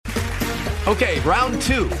Okay, round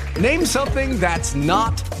 2. Name something that's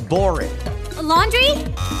not boring. A laundry?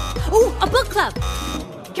 Ooh, a book club.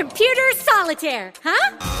 Computer solitaire,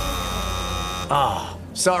 huh? Ah,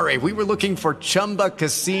 sorry, we were looking for Chumba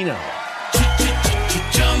Casino.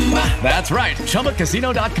 That's right,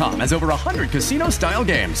 ChumbaCasino.com has over 100 casino-style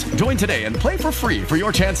games. Join today and play for free for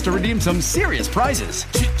your chance to redeem some serious prizes.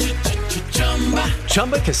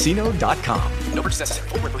 ChumbaCasino.com. No purchase necessary.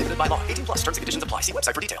 Void where prohibited by law. 18 plus. Terms and conditions apply. See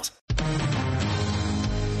website for details.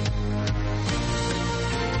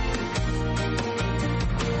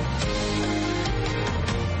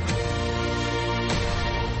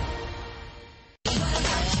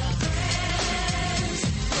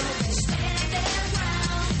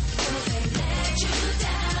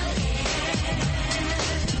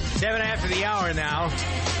 Seven after the hour now.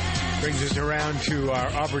 Brings us around to our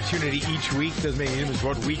opportunity each week. Doesn't make any difference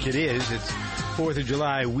what week it is. It's 4th of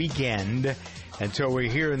July weekend. And so we're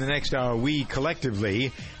here in the next hour, we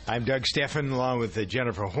collectively. I'm Doug Steffen, along with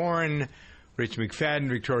Jennifer Horn, Rich McFadden,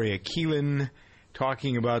 Victoria Keelan,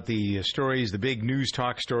 talking about the stories, the big news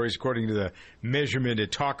talk stories, according to the measurement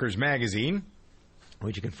at Talkers Magazine,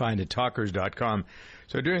 which you can find at talkers.com.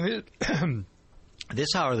 So during this,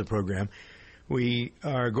 this hour of the program, we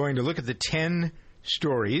are going to look at the 10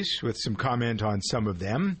 stories with some comment on some of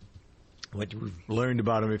them, what we've learned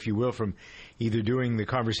about them, if you will, from either doing the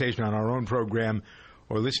conversation on our own program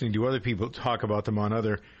or listening to other people talk about them on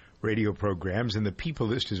other radio programs, and the people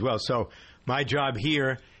list as well. So my job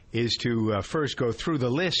here is to first go through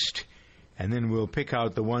the list, and then we'll pick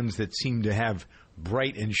out the ones that seem to have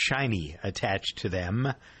bright and shiny attached to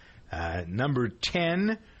them. Number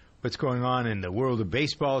 10, what's going on in the world of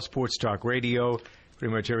baseball, sports talk radio,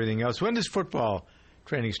 pretty much everything else. When does football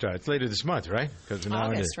training start? It's later this month, right? Because now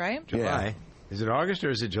August, right? July. Yeah. Is it August or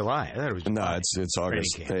is it July? I thought it was July. No, it's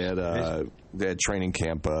August. They had training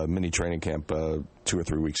camp, mini training camp 2 or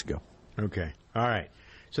 3 weeks ago. Okay. All right.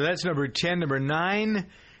 So that's number 10. Number 9,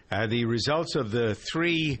 the results of the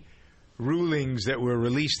 3 rulings that were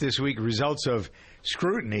released this week, results of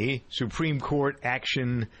scrutiny, Supreme Court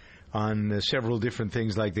action on several different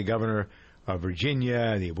things like the governor of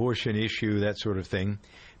Virginia, the abortion issue, that sort of thing.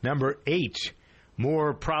 Number 8,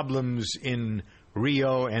 more problems in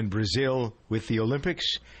Rio and Brazil with the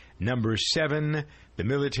Olympics. Number 7, the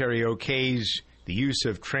military okays the use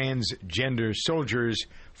of transgender soldiers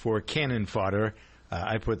for cannon fodder.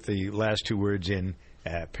 I put the last 2 words in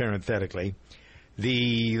parenthetically.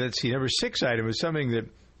 Number 6 item is something that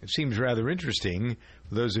seems rather interesting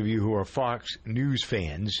for those of you who are Fox News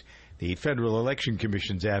fans. The Federal Election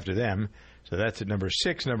Commission's after them. So that's at number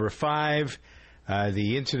 6. Number 5,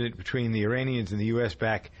 the incident between the Iranians and the U.S.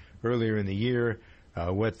 back earlier in the year,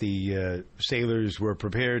 what the sailors were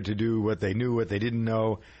prepared to do, what they knew, what they didn't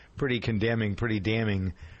know. Pretty condemning, pretty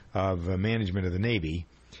damning of management of the Navy.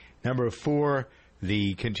 Number 4,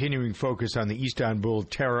 the continuing focus on the Istanbul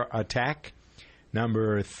terror attack.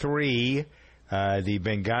 Number 3, the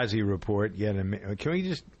Benghazi report. Can we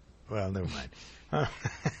just... Well, never mind.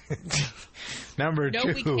 Number 2.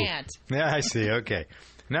 No, we can't. Yeah, I see. Okay.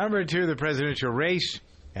 Number 2, the presidential race.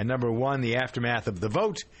 And number 1, the aftermath of the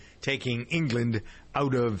vote, taking England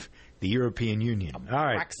out of the European Union. All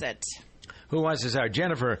right. Brexit. Who wants to start?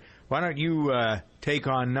 Jennifer, why don't you take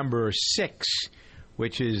on number 6,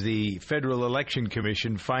 which is the Federal Election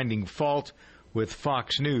Commission finding fault with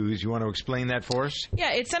Fox News. You want to explain that for us?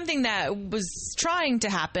 Yeah, it's something that was trying to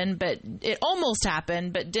happen, but it almost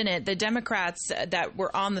happened, but didn't. The Democrats that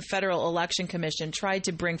were on the Federal Election Commission tried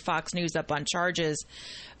to bring Fox News up on charges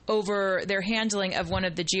over their handling of one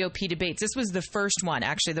of the GOP debates. This was the first one,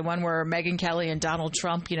 actually, the one where Megyn Kelly and Donald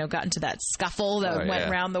Trump, got into that scuffle that went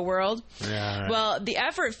around the world. Yeah, right. Well, the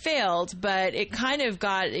effort failed, but it kind of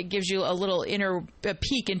it gives you a little a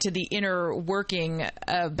peek into the inner working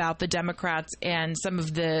about the Democrats and some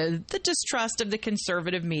of the distrust of the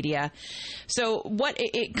conservative media. So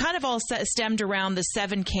it kind of all stemmed around the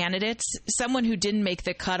 7 candidates. Someone who didn't make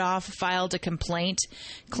the cutoff filed a complaint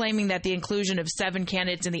claiming that the inclusion of 7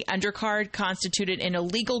 candidates in the undercard constituted an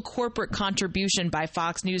illegal corporate contribution by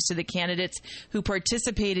Fox News to the candidates who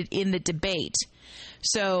participated in the debate.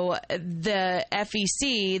 So the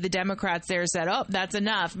FEC, the Democrats there, said, oh, that's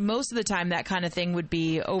enough. Most of the time that kind of thing would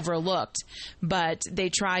be overlooked. But they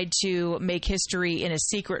tried to make history in a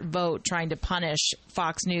secret vote trying to punish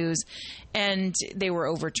Fox News, and they were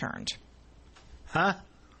overturned. Huh?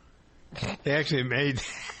 They actually made...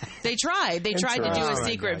 They tried. They tried to do a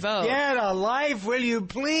secret vote. Get a life, will you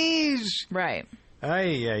please? Right.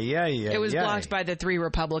 It was blocked by the 3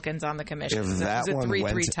 Republicans on the commission. If that one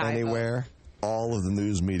went anywhere, all of the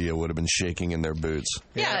news media would have been shaking in their boots.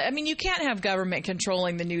 Yeah, I mean, you can't have government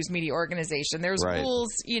controlling the news media organization. There's rules,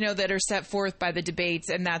 that are set forth by the debates,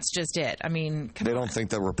 and that's just it. I mean, they don't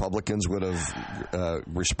think that Republicans would have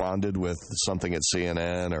responded with something at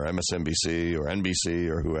CNN or MSNBC or NBC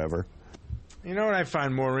or whoever. You know what I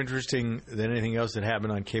find more interesting than anything else that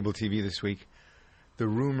happened on cable TV this week? The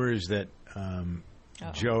rumors that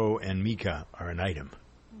Joe and Mika are an item.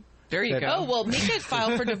 There you go. Oh, well, Mika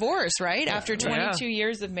filed for divorce, right? After 22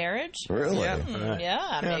 years of marriage? Really?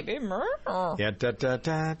 Yeah, maybe. Yeah,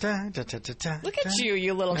 Look at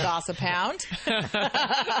you little gossip hound.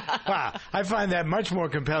 Wow, I find that much more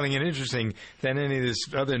compelling and interesting than any of this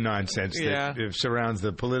other nonsense that surrounds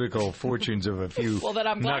the political fortunes of a few Well, then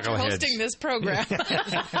I'm glad you're hosting this program.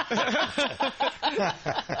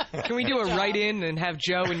 Can we do a write-in and have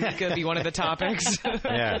Joe and Mika be one of the topics?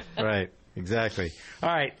 Yeah, right. Exactly. All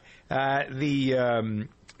right. The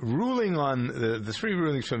ruling on the three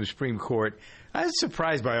rulings from the Supreme Court, I was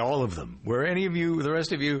surprised by all of them. Were any of you, the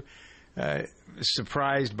rest of you,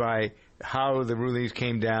 surprised by how the rulings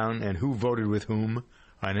came down and who voted with whom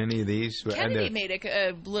on any of these? Kennedy made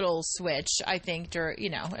a little switch, I think.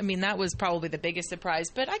 That was probably the biggest surprise,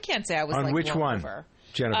 but I can't say I was on which one? Over.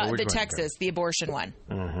 Jennifer, which the one? Texas, the abortion one.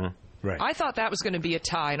 Mm-hmm. Right. I thought that was going to be a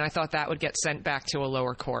tie, and I thought that would get sent back to a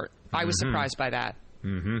lower court. I was surprised by that.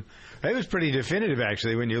 Mm-hmm. It was pretty definitive,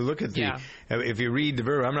 actually, when you look at the... if you read the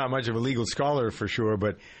verb, I'm not much of a legal scholar for sure,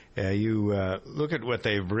 but you look at what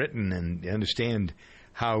they've written and understand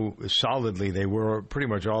how solidly they were pretty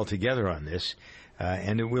much all together on this.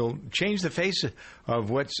 And it will change the face of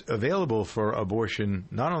what's available for abortion,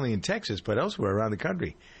 not only in Texas, but elsewhere around the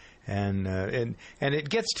country. And it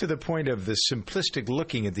gets to the point of the simplistic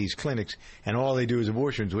looking at these clinics, and all they do is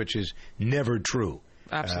abortions, which is never true.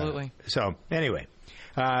 Absolutely. So anyway,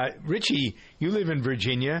 Richie, you live in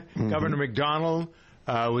Virginia. Mm-hmm. Governor McDonnell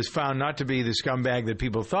was found not to be the scumbag that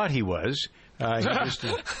people thought he was. He just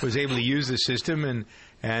was able to use the system and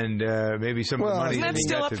maybe some of the money. Isn't that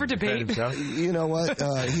still up for debate? You know what?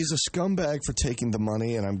 He's a scumbag for taking the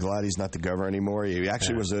money, and I'm glad he's not the governor anymore. He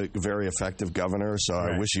actually was a very effective governor, so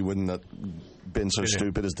I wish he wouldn't have been so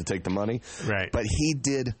stupid as to take the money. Right. But he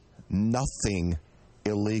did nothing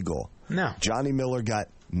illegal. No. Johnny Miller got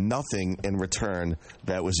nothing in return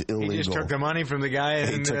that was illegal. He just took the money from the guy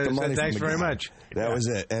and said, thanks very much. That was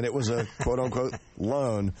it. And it was a quote-unquote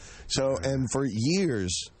loan. So, and for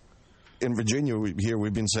years in Virginia here,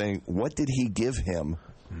 we've been saying, what did he give him?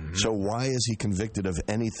 Mm-hmm. So why is he convicted of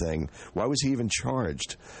anything? Why was he even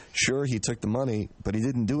charged? Sure, he took the money, but he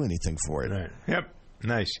didn't do anything for it. Right. Yep.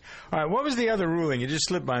 Nice. All right, what was the other ruling? It just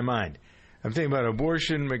slipped my mind. I'm thinking about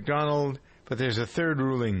abortion, McDonald, but there's a third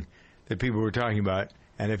ruling that people were talking about.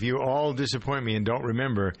 And if you all disappoint me and don't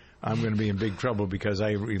remember, I'm going to be in big trouble because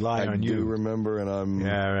I rely on you. I do remember, and I'm...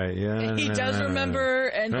 Yeah, right. Yeah. He does remember,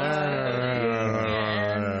 and...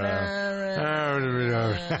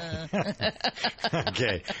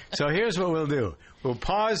 Okay, so here's what we'll do. We'll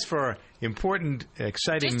pause for important,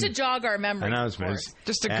 exciting... Just to jog our memory. Announcements.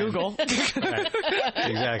 Just to Google. Right,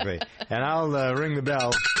 exactly. And I'll ring the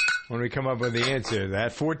bell when we come up with the answer.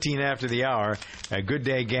 At 14 after the hour, a Good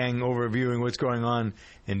Day Gang overviewing what's going on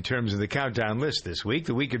in terms of the countdown list this week,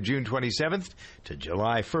 the week of June 27th to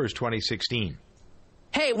July 1st, 2016.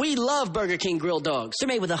 Hey, we love Burger King grilled dogs. They're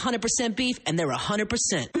made with 100% beef, and they're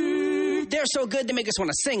 100%. They're so good they make us want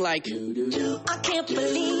to sing like... I can't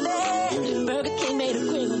believe it. Burger King made a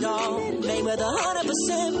grilled dog. Made with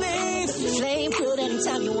 100% beef. Flame grilled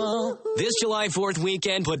anytime you want. This July 4th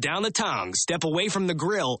weekend, put down the tongs, step away from the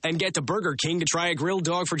grill, and get to Burger King to try a grilled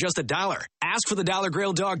dog for just $1. Ask for the $1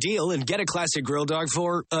 grilled dog deal and get a classic grilled dog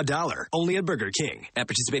for $1. Only at Burger King. At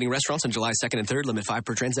participating restaurants on July 2nd and 3rd, limit 5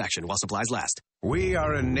 per transaction while supplies last. We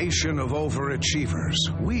are a nation of overachievers.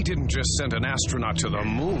 We didn't just send an astronaut to the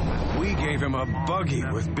moon. We gave him a buggy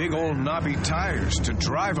with big old knobby tires to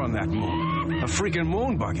drive on that moon. A freaking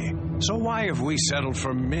moon buggy. So why have we settled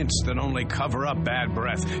for mints that only cover up bad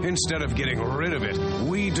breath instead of getting rid of it?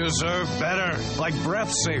 We deserve better, like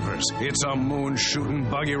Breath Savers. It's a moon-shooting,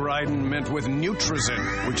 buggy-riding mint with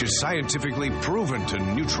Nutrizin, which is scientifically proven to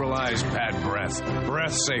neutralize bad breath.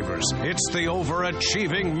 Breath Savers. It's the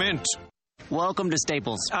overachieving mint. Welcome to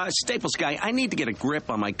Staples. Staples guy, I need to get a grip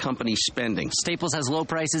on my company's spending. Staples has low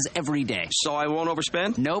prices every day. So I won't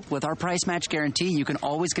overspend? Nope. With our price match guarantee, you can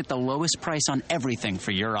always get the lowest price on everything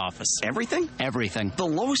for your office. Everything? Everything. The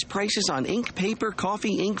lowest prices on ink, paper,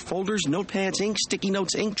 coffee, ink, folders, notepads, ink, sticky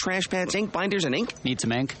notes, ink, trash pads, ink, binders, and ink? Need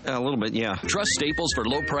some ink? A little bit, yeah. Trust Staples for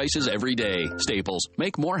low prices every day. Staples.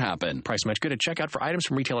 Make more happen. Price match good at checkout for items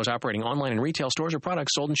from retailers operating online in retail stores or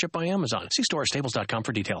products sold and shipped by Amazon. See store at staples.com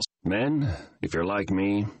for details. Men, if you're like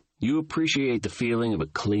me, you appreciate the feeling of a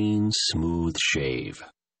clean, smooth shave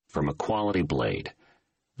from a quality blade.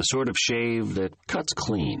 The sort of shave that cuts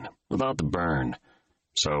clean, without the burn.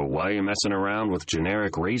 So why are you messing around with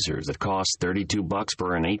generic razors that cost $32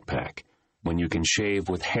 for an 8-pack, when you can shave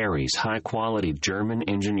with Harry's high-quality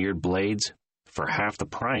German-engineered blades for half the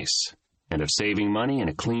price? And if saving money and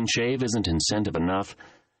a clean shave isn't incentive enough,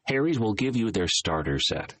 Harry's will give you their starter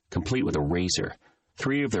set, complete with a razor,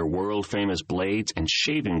 3 of their world-famous blades, and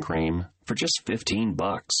shaving cream for just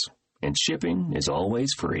 $15. And shipping is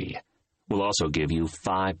always free. We'll also give you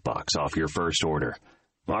 $5 off your first order.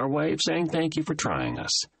 Our way of saying thank you for trying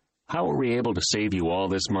us. How are we able to save you all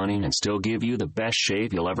this money and still give you the best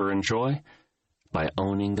shave you'll ever enjoy? By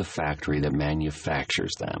owning the factory that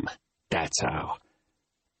manufactures them. That's how.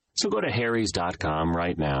 So go to harrys.com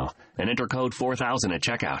right now and enter code 4000 at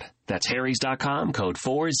checkout. That's harrys.com, code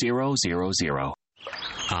 4000.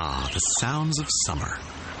 Ah, the sounds of summer.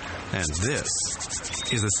 And this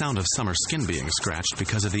is the sound of summer skin being scratched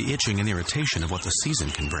because of the itching and irritation of what the season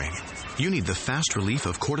can bring. You need the fast relief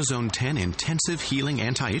of Cortisone 10 Intensive Healing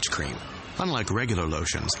Anti-Itch Cream. Unlike regular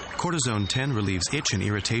lotions, Cortisone 10 relieves itch and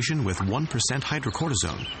irritation with 1%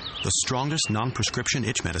 hydrocortisone, the strongest non-prescription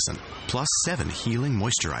itch medicine, plus 7 healing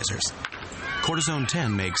moisturizers. Cortisone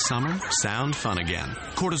 10 makes summer sound fun again.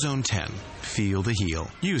 Cortisone 10. Feel the heal.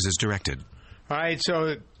 Use as directed. All right,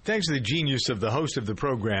 so thanks to the genius of the host of the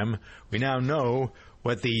program, we now know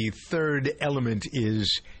what the third element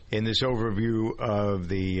is in this overview of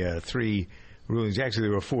the 3 rulings. Actually,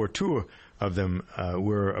 there were 4. 2 of them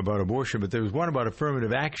were about abortion, but there was one about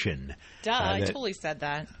affirmative action. I totally said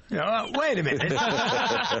that. Wait a minute.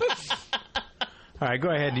 All right, go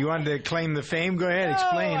ahead. You wanted to claim the fame? Go ahead.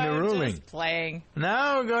 Explain the ruling. Just playing.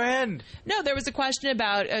 No, go ahead. No, there was a question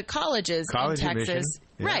about colleges in Texas. Admission.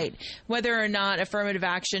 Yeah. Right. Whether or not affirmative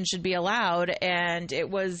action should be allowed, and it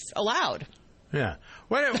was allowed. Yeah.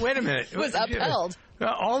 Wait a minute. It was upheld.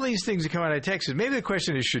 All these things that come out of Texas. Maybe the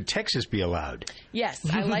question is, should Texas be allowed? Yes,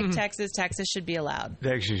 I like Texas. Texas should be allowed.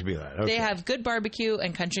 Texas should be allowed. Okay. They have good barbecue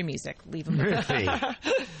and country music. Leave them alone. Really? All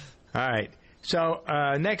right. So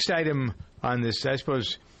next item on this, I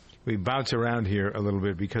suppose we bounce around here a little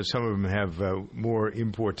bit because some of them have more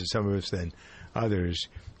import to some of us than others.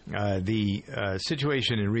 The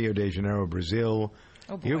situation in Rio de Janeiro, Brazil.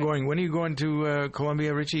 Oh, boy. You're going. When are you going to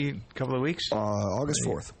Colombia, Richie? A couple of weeks? August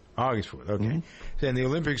 4th. August 4th. Okay. Mm-hmm. Then the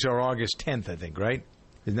Olympics are August 10th, I think, right?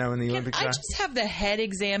 Isn't that when the Olympics are? I just have the head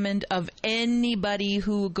examined of anybody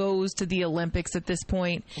who goes to the Olympics at this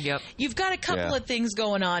point. Yep. You've got a couple of things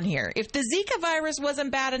going on here. If the Zika virus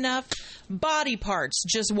wasn't bad enough, body parts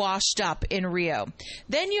just washed up in Rio.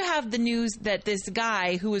 Then you have the news that this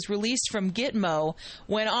guy who was released from Gitmo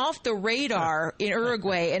went off the radar in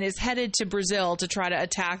Uruguay and is headed to Brazil to try to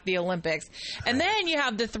attack the Olympics. And then you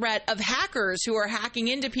have the threat of hackers who are hacking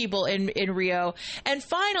into people in Rio. And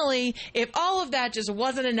finally, if all of that just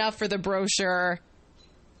wasn't enough for the brochure,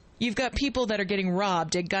 you've got people that are getting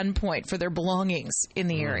robbed at gunpoint for their belongings in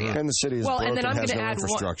the area. And the city is broke and then I'm and has gonna no add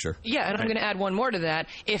infrastructure. I'm going to add one more to that.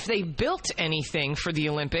 If they built anything for the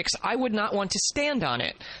Olympics, I would not want to stand on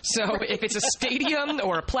it. So if it's a stadium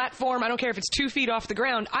or a platform, I don't care if it's 2 feet off the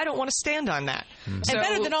ground, I don't want to stand on that. And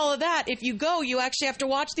better than all of that, if you go, you actually have to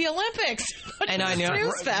watch the Olympics. And I know.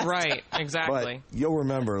 Right, exactly. But you'll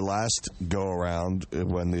remember last go-around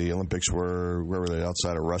when the Olympics were, where were they,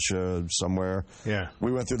 outside of Russia somewhere? Yeah.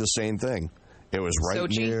 We went through the same thing. It was right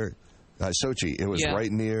near Sochi. It was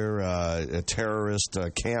right near a terrorist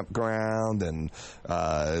campground, and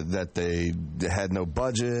that they had no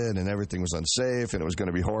budget and everything was unsafe and it was going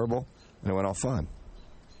to be horrible. And it went all fine.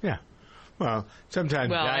 Yeah. Well,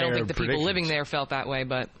 sometimes I don't think the people living there felt that way,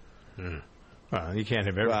 but... Well, you can't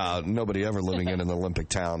have everything. Well, nobody ever living in an Olympic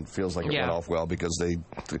town feels like it went off well because they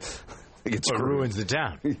get screwed. It ruins the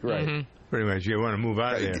town. Right. Mm-hmm. Pretty much, you want to move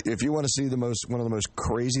out there. If you want to see one of the most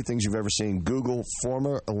crazy things you've ever seen, Google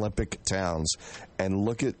former Olympic towns and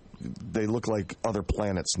they look like other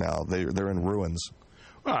planets now. They're in ruins.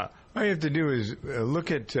 Well, all you have to do is look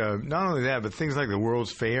at not only that, but things like the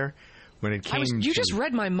World's Fair. When it came you just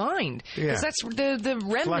read my mind. Yeah. Because that's the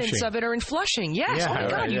remnants Flushing. of it are in Flushing. Yes. Yeah, oh, my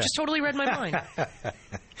God. right, You just totally read my mind.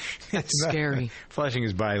 That's scary. Flushing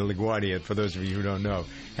is by LaGuardia, for those of you who don't know.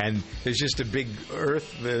 And there's just a big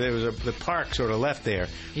earth. There was the park sort of left there.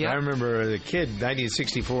 Yep. I remember as a kid,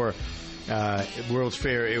 1964 World's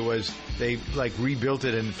Fair, they rebuilt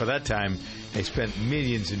it, and for that time, they spent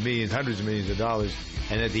millions and millions, hundreds of millions of dollars,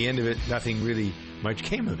 and at the end of it, nothing really much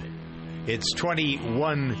came of it. It's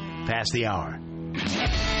 21 past the hour.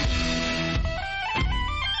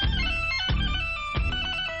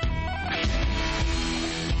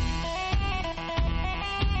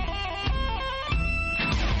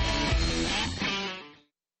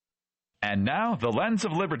 And now, the Lens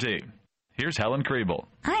of Liberty. Here's Helen Kriebel.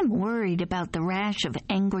 I'm worried about the rash of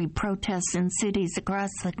angry protests in cities across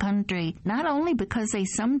the country, not only because they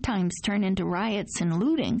sometimes turn into riots and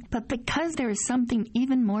looting, but because there is something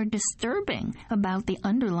even more disturbing about the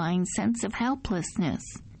underlying sense of helplessness.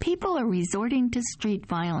 People are resorting to street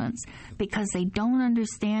violence because they don't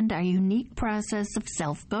understand our unique process of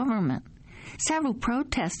self-government. Several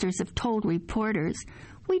protesters have told reporters,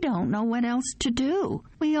 "We don't know what else to do."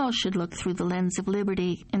 We all should look through the lens of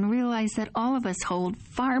liberty and realize that all of us hold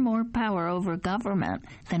far more power over government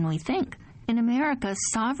than we think. In America,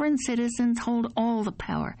 sovereign citizens hold all the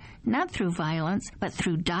power, not through violence, but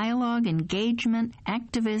through dialogue, engagement,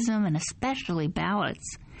 activism, and especially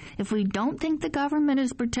ballots. If we don't think the government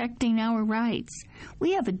is protecting our rights,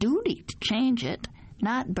 we have a duty to change it,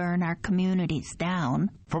 not burn our communities down.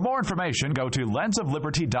 For more information, go to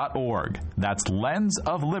lensofliberty.org. That's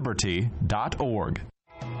lensofliberty.org.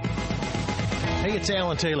 Hey, it's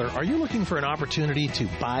Alan Taylor. Are you looking for an opportunity to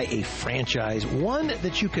buy a franchise, one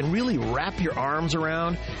that you can really wrap your arms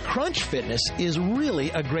around? Crunch Fitness is really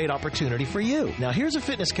a great opportunity for you. Now, here's a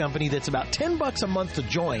fitness company that's about $10 a month to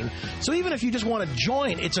join, so even if you just want to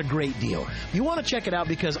join, it's a great deal. You want to check it out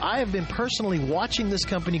because I have been personally watching this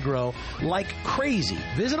company grow like crazy.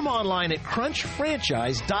 Visit them online at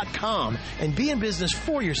crunchfranchise.com and be in business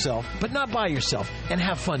for yourself, but not by yourself, and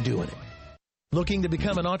have fun doing it. Looking to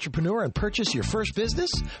become an entrepreneur and purchase your first business?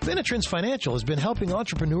 Benetrends Financial has been helping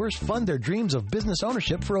entrepreneurs fund their dreams of business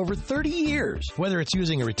ownership for over 30 years. Whether it's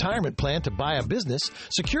using a retirement plan to buy a business,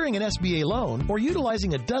 securing an SBA loan, or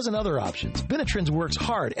utilizing a dozen other options, Benetrends works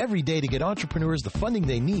hard every day to get entrepreneurs the funding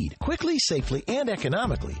they need, quickly, safely, and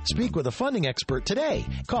economically. Speak with a funding expert today.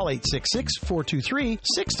 Call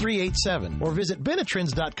 866-423-6387 or visit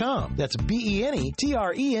Benetrends.com. That's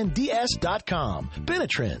BENETRENDS.com.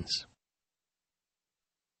 Benetrends.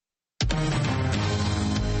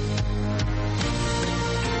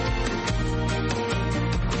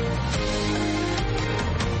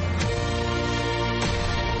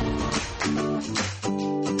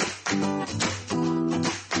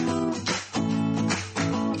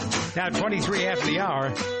 Now, 23 after the hour,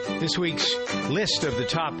 this week's list of the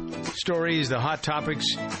top stories, the hot topics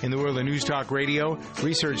in the world of news talk radio,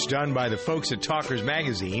 research done by the folks at Talkers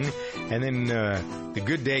Magazine, and then the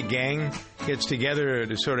Good Day Gang gets together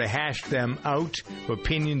to sort of hash them out,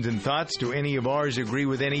 opinions and thoughts. Do any of ours agree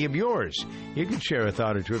with any of yours? You can share a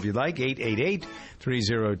thought or two if you'd like.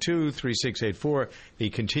 888-302-3684. The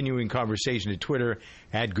continuing conversation at Twitter,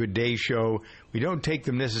 at Good Day Show. We don't take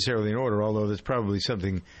them necessarily in order, although that's probably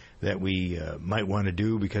something that we might want to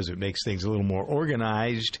do because it makes things a little more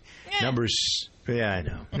organized. Numbers, yeah, I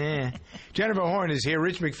know. Jennifer Horn is here.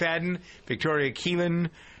 Rich McFadden, Victoria Keelan,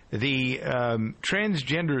 the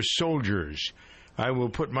transgender soldiers. I will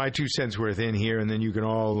put my 2 cents worth in here, and then you can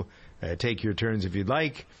all take your turns if you'd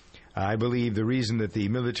like. I believe the reason that the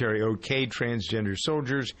military okayed transgender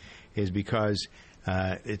soldiers is because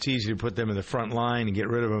it's easy to put them in the front line and get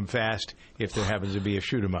rid of them fast if there happens to be a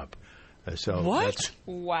shoot-'em-up. So what?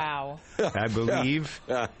 Wow. I believe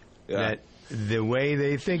that the way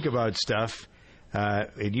they think about stuff,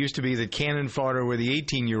 it used to be that cannon fodder were the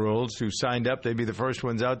 18-year-olds who signed up. They'd be the first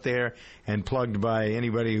ones out there and plugged by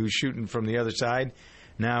anybody who's shooting from the other side.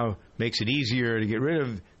 Now makes it easier to get rid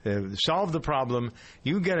of, solve the problem.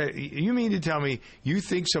 You mean to tell me you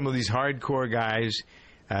think some of these hardcore guys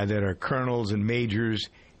that are colonels and majors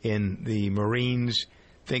in the Marines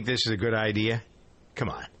think this is a good idea? Come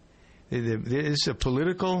on. This is a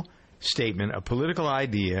political statement, a political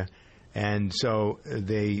idea, and so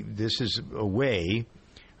this is a way.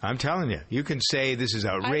 I'm telling you, you can say this is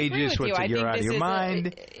outrageous. You're out of your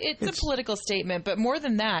mind. It's a political statement, but more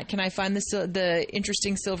than that, can I find the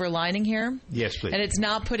interesting silver lining here? Yes, please. And it's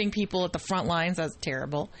not putting people at the front lines. That's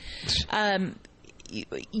terrible.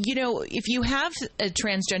 You know, if you have a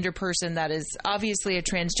transgender person that is obviously a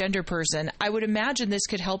transgender person, I would imagine this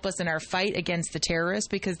could help us in our fight against the terrorists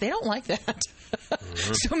because they don't like that.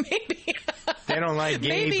 Mm-hmm. So maybe they don't like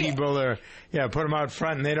gay people, or put them out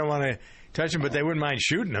front, and they don't want to touch them, but they wouldn't mind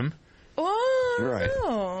shooting them. Oh, right.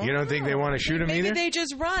 No, you don't think they want to shoot them either? Maybe they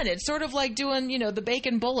just run. It's sort of like doing, the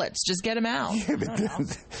bacon bullets. Just get them out. Yeah, but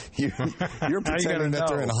you're pretending that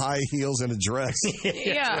they're in high heels and a dress.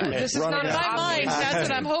 Yeah, this is not in my mind. That's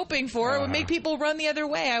what I'm hoping for. It would make people run the other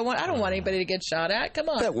way. I don't want anybody to get shot at. Come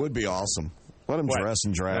on. That would be awesome. Let them dress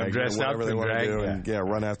and drag, whatever they want to do, and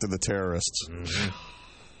run after the terrorists. Mm-hmm.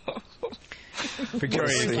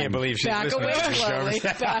 Victoria can't believe she's listening to the show.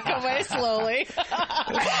 Back away slowly.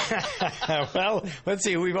 Well, let's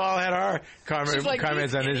see. We've all had our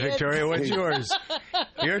comments on this, Victoria. What's yours?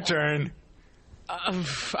 Your turn.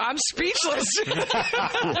 I'm speechless.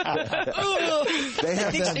 They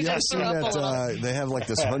have they have like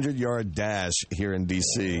this 100-yard dash here in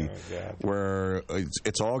D.C. where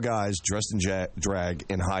it's all guys dressed in drag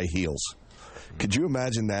in high heels. Could you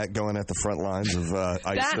imagine that going at the front lines of ISIS?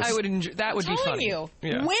 That would be funny.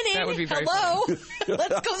 Winning. That would be very Hello. funny.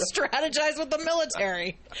 Let's go strategize with the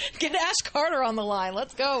military. Get Ash Carter on the line.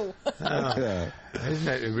 Let's go. Isn't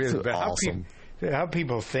that really bad? Awesome. How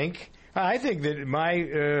people think? I think that my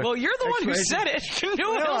well, you're the one who said it.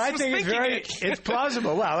 No one else I was think thinking it's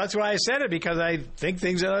plausible. Well, that's why I said it, because I think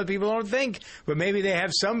things that other people don't think. But maybe they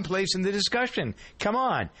have some place in the discussion. Come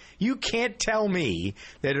on. You can't tell me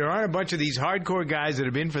that there aren't a bunch of these hardcore guys that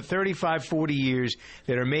have been for 35, 40 years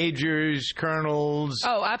that are majors, colonels.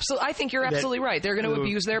 Oh, absolutely. I think you're absolutely right. They're going to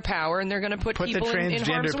abuse their power, and they're going to put people the in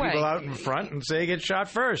harm's way. people out in front and say get shot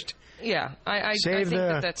first. Yeah, I Save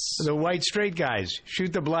think that's the white straight guys.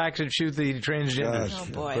 Shoot the blacks and shoot the transgenders.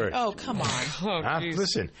 Oh boy! First. Oh come on!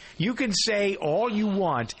 Listen, you can say all you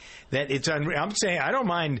want that it's unreal. I'm saying I don't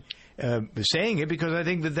mind saying it because I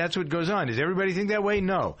think that that's what goes on. Does everybody think that way?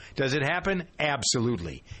 No. Does it happen?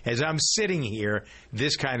 Absolutely. As I'm sitting here,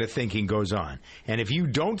 this kind of thinking goes on. And if you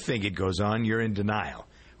don't think it goes on, you're in denial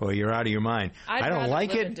or you're out of your mind. I don't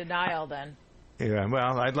like it. In denial, then. Yeah,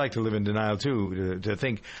 well, I'd like to live in denial, too, to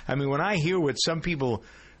think. I mean, when I hear what some people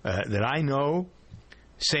that I know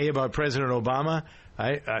say about President Obama,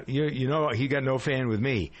 you know, he got no fan with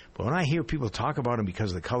me. But when I hear people talk about him because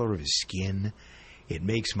of the color of his skin, it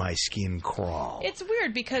makes my skin crawl. It's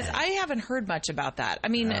weird because I haven't heard much about that. I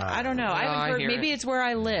mean, I don't know. I haven't heard. Maybe it's where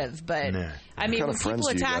I live, but I mean, when people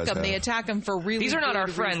attack him, they attack him for really. These are not our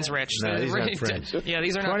reasons. friends, Rich. No, these aren't friends. Yeah,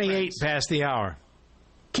 these are not 28 past the hour.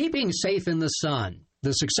 Keeping safe in the sun.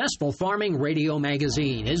 The Successful Farming Radio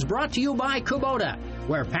Magazine is brought to you by Kubota.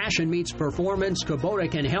 Where passion meets performance, Kubota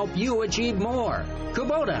can help you achieve more.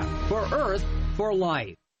 Kubota, for Earth, for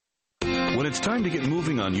life. When it's time to get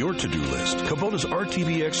moving on your to-do list, Kubota's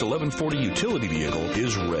RTVX 1140 utility vehicle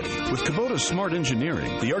is ready. With Kubota's smart engineering,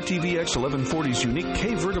 the RTVX 1140's unique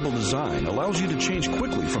K-vertible design allows you to change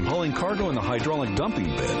quickly from hauling cargo in the hydraulic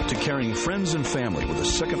dumping bed to carrying friends and family with a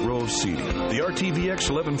second row of seating. The RTVX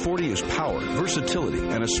 1140 is power, versatility,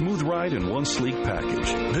 and a smooth ride in one sleek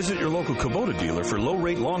package. Visit your local Kubota dealer for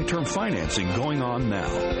low-rate long-term financing going on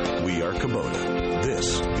now. We are Kubota.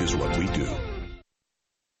 This is what we do.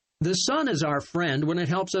 The sun is our friend when it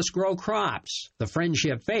helps us grow crops. The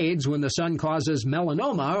friendship fades when the sun causes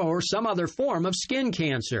melanoma or some other form of skin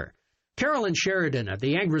cancer. Carolyn Sheridan of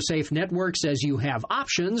the AgriSafe Network says you have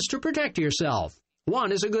options to protect yourself.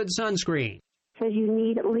 One is a good sunscreen. So you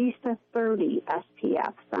need at least a 30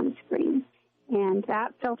 SPF sunscreen, and that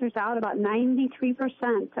filters out about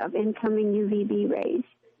 93% of incoming UVB rays.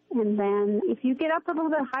 And then if you get up a little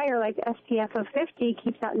bit higher, like SPF of 50,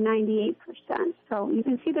 keeps out 98%. So you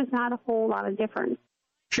can see there's not a whole lot of difference.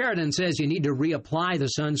 Sheridan says you need to reapply the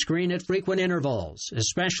sunscreen at frequent intervals,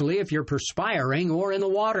 especially if you're perspiring or in the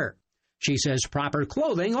water. She says proper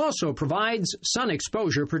clothing also provides sun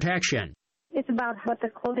exposure protection. It's about what the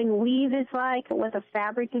clothing weave is like, what the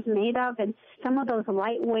fabric is made of, and some of those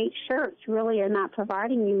lightweight shirts really are not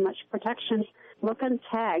providing you much protection. Look on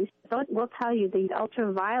tags. We'll tell you the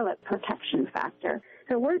ultraviolet protection factor.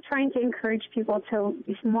 So we're trying to encourage people to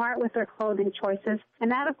be smart with their clothing choices,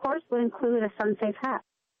 and that, of course, will include a sun-safe hat.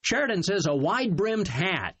 Sheridan says a wide-brimmed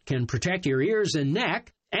hat can protect your ears and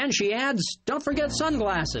neck, and she adds, don't forget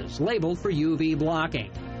sunglasses, labeled for UV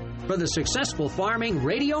blocking. For the Successful Farming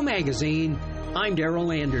Radio Magazine, I'm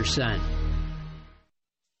Darrell Anderson.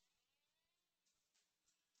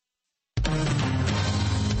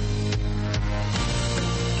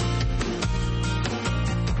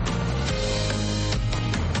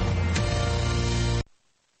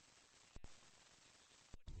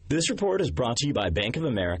 This report is brought to you by Bank of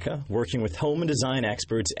America, working with home and design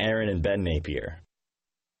experts Aaron and Ben Napier.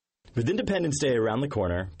 With Independence Day around the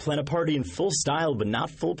corner, plan a party in full style but not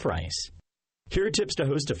full price. Here are tips to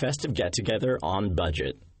host a festive get-together on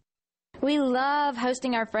budget. We love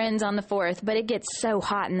hosting our friends on the 4th, but it gets so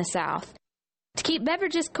hot in the South. To keep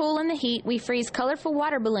beverages cool in the heat, we freeze colorful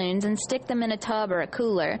water balloons and stick them in a tub or a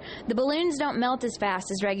cooler. The balloons don't melt as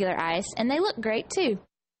fast as regular ice, and they look great, too.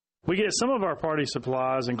 We get some of our party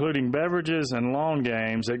supplies, including beverages and lawn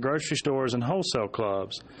games, at grocery stores and wholesale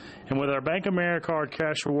clubs. And with our Bank of America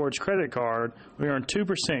Cash Rewards credit card, we earn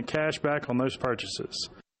 2% cash back on those purchases.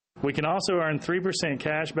 We can also earn 3%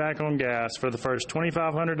 cash back on gas for the first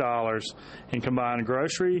 $2,500 in combined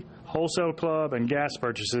grocery, wholesale club, and gas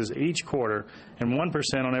purchases each quarter, and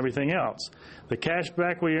 1% on everything else. The cash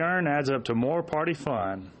back we earn adds up to more party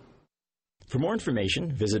fun. For more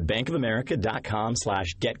information, visit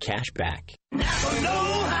bankofamerica.com/getcashback.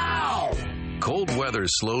 Know-how! Cold weather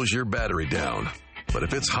slows your battery down. But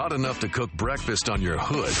if it's hot enough to cook breakfast on your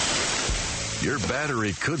hood, your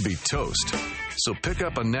battery could be toast. So pick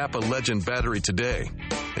up a Napa Legend battery today,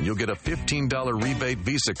 and you'll get a $15 rebate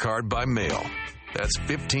Visa card by mail. That's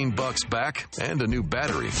 $15 back and a new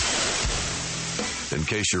battery. In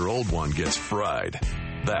case your old one gets fried.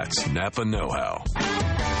 That's Napa Know-How.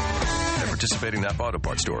 At participating Napa Auto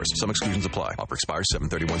Parts stores. Some exclusions apply. Offer expires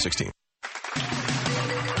 7/31/16.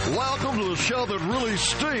 Welcome to the show that really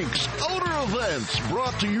stinks. Odor Events,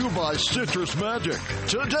 brought to you by Citrus Magic.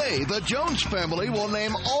 Today, the Jones family will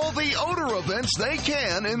name all the odor events they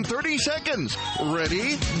can in 30 seconds.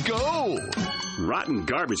 Ready? Go! Rotten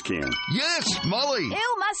garbage can. Yes, Molly.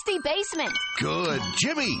 Ew, musty basement. Good.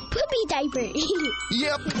 Jimmy. Poopy diaper.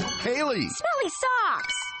 Yep. Haley. Smelly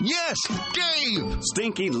socks. Yes, Dave.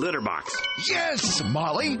 Stinky litter box. Yes,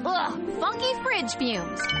 Molly. Ugh, funky fridge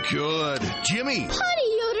fumes. Good. Jimmy.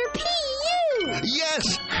 Potty odor PU.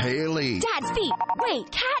 Yes, Haley. Dad's feet.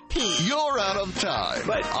 Wait, cat pee. You're out of time.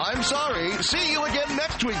 But I'm sorry. See you again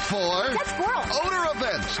next week for That's squirrel. Odor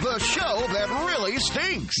Events, the show that really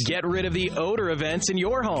stinks. Get rid of the odor events in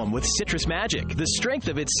your home with Citrus Magic. The strength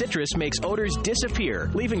of its citrus makes odors disappear,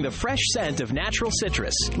 leaving the fresh scent of natural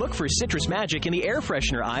citrus. Look for Citrus Magic in the air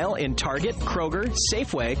freshener aisle in Target, Kroger,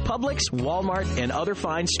 Safeway, Publix, Walmart, and other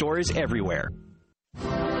fine stores everywhere.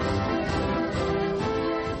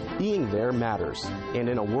 Being there matters, and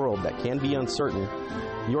in a world that can be uncertain,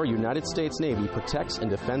 your United States Navy protects and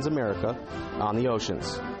defends America on the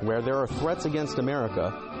oceans. Where there are threats against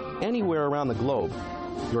America, anywhere around the globe,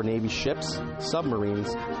 your Navy's ships,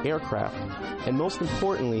 submarines, aircraft, and most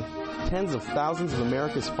importantly, tens of thousands of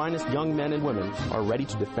America's finest young men and women are ready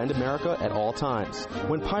to defend America at all times.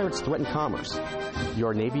 When pirates threaten commerce,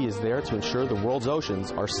 your Navy is there to ensure the world's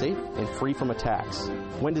oceans are safe and free from attacks.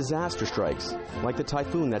 When disaster strikes, like the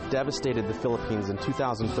typhoon that devastated the Philippines in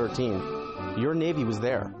 2013, your Navy was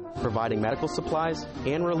there, providing medical supplies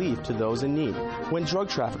and relief to those in need. When drug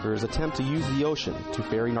traffickers attempt to use the ocean to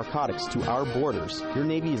ferry narcotics to our borders, your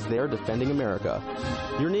Navy is there defending America.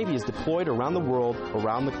 Your Navy is deployed around the world,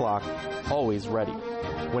 around the clock, always ready.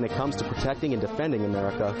 When it comes to protecting and defending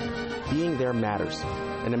America, being there matters,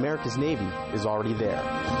 and America's Navy is already there.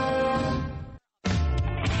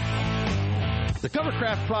 The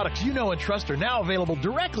Covercraft products you know and trust are now available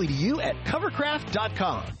directly to you at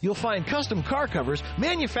Covercraft.com. You'll find custom car covers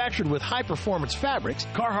manufactured with high-performance fabrics,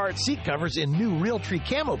 Carhartt seat covers in new Realtree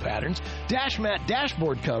camo patterns, Dash Mat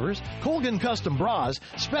dashboard covers, Colgan custom bras,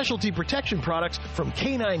 specialty protection products from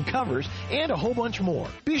K9 Covers, and a whole bunch more.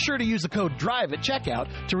 Be sure to use the code DRIVE at checkout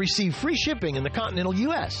to receive free shipping in the continental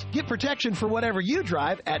U.S. Get protection for whatever you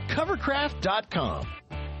drive at Covercraft.com.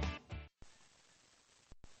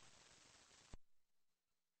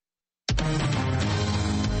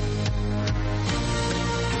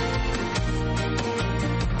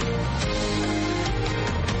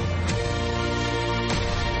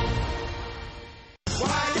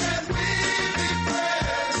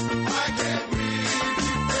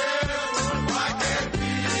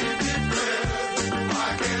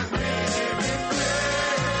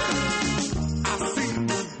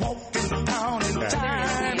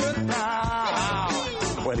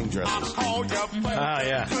 Oh,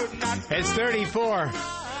 yeah. It's 34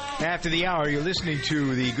 after the hour. You're listening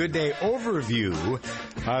to the Good Day overview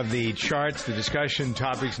of the charts, the discussion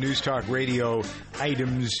topics, News Talk Radio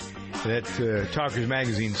items that Talkers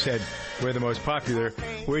Magazine said were the most popular.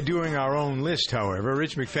 We're doing our own list, however.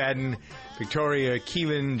 Rich McFadden, Victoria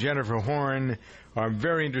Keelan, Jennifer Horn are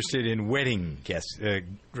very interested in wedding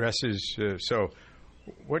dresses. So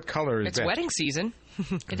what color is It's best? wedding season.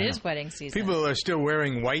 It is wedding season. People are still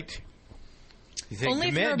wearing white. You think Only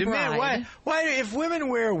if you're a bride. Why, if women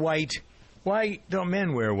wear white, why don't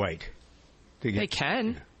men wear white? They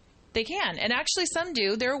can. They can. And actually, some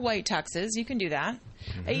do. There are white tuxes. You can do that.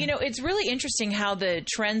 You know, it's really interesting how the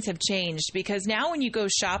trends have changed, because now when you go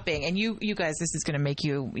shopping, and you guys, this is going to make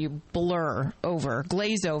you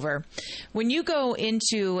glaze over. When you go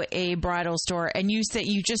into a bridal store and you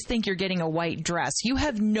just think you're getting a white dress, you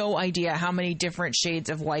have no idea how many different shades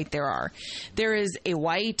of white there are. There is a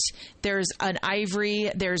white, there's an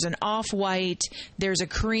ivory, there's an off-white, there's a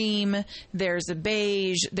cream, there's a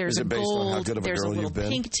beige, there's a gold, there's a little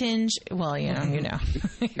pink tinge. Well, you know.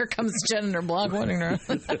 Here comes Jen and her blog wondering her.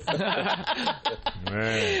 But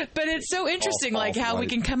it's so interesting, how we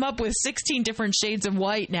can come up with 16 different shades of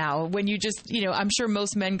white now. When you just, I'm sure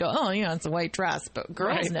most men go, oh, it's a white dress, but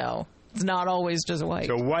girls know it's not always just white.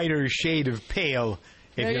 It's a whiter shade of pale,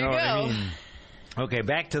 if there you know you what I go. mean. Okay,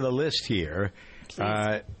 back to the list here.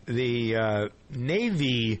 The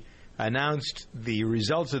Navy announced the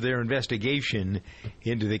results of their investigation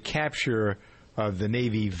into the capture of the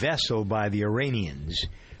Navy vessel by the Iranians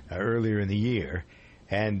earlier in the year.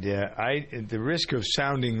 And at the risk of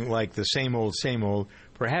sounding like the same old,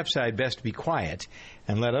 perhaps I'd best be quiet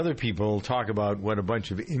and let other people talk about what a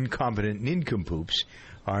bunch of incompetent nincompoops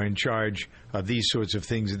are in charge of these sorts of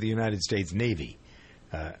things at the United States Navy.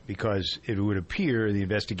 Because it would appear the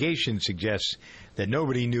investigation suggests that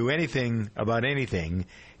nobody knew anything about anything,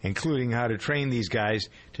 including how to train these guys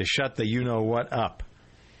to shut the you-know-what up.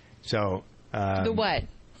 So... the what?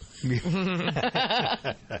 Yeah,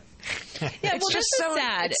 well, this is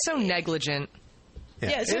sad. It's so negligent.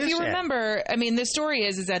 Yeah, so if you remember, I mean, the story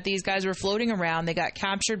is that these guys were floating around. They got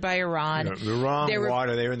captured by Iran. The wrong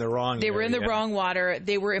water. They were in the wrong They area. were in the wrong water.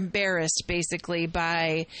 They were embarrassed, basically,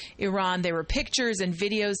 by Iran. There were pictures and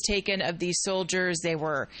videos taken of these soldiers. They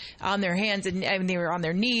were on their hands, and they were on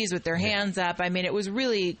their knees with their hands up. I mean, it was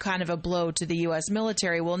really kind of a blow to the U.S.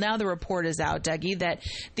 military. Well, now the report is out, Dougie, that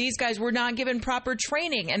these guys were not given proper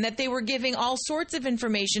training and that they were giving all sorts of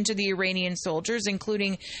information to the Iranian soldiers,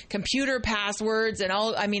 including computer passwords and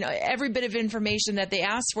all, I mean, every bit of information that they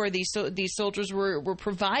asked for, these soldiers were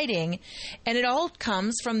providing. And it all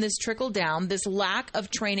comes from this trickle down, this lack of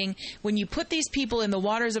training. When you put these people in the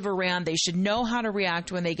waters of Iran, they should know how to react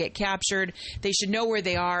when they get captured. They should know where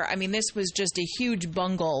they are. I mean, this was just a huge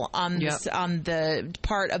bungle on the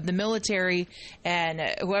part of the military and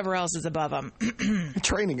whoever else is above them.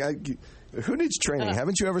 Training. Who needs training?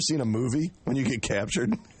 Haven't you ever seen a movie when you get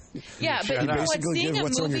captured? Yeah, but you know what? Seeing a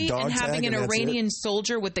movie and having an Iranian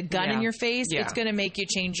soldier with a gun in your face, it's going to make you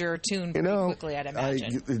change your tune pretty quickly, I'd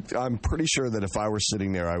imagine. I'm pretty sure that if I were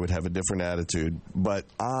sitting there, I would have a different attitude. But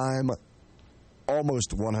I'm almost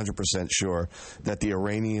 100% sure that the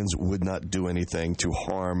Iranians would not do anything to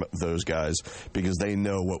harm those guys because they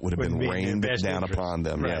know what would have been rained down upon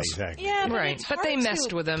them. Right, yes. exactly. Yeah, but they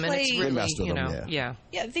messed with them, and it's really, they messed with them, yeah,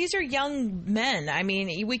 these are young men. I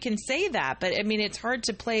mean, we can say that, but I mean, it's hard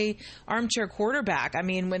to play armchair quarterback. I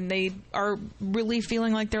mean, when they are really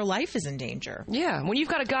feeling like their life is in danger. Yeah, when you've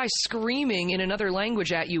got a guy screaming in another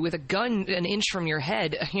language at you with a gun an inch from your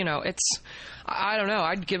head, you know, it's, I don't know,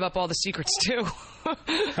 I'd give up all the secrets too.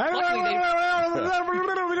 That's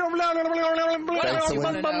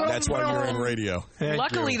why you're in radio.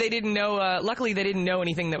 Luckily, they didn't know. Luckily, they didn't know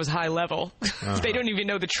anything that was high level. They don't even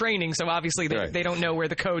know the training, so obviously they don't know where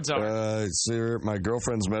the codes are. Sir, my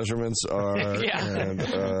girlfriend's measurements are. And,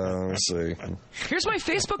 let's see. Here's my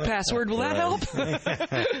Facebook password. Will that help?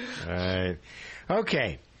 All right.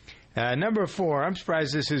 Okay. Number 4. I'm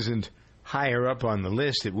surprised this isn't higher up on the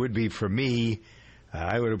list. It would be for me.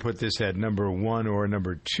 I would have put this at number 1 or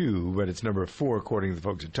number 2, but it's number 4 according to the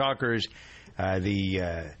folks at Talkers.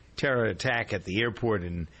 The terror attack at the airport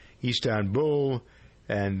in Istanbul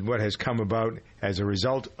and what has come about as a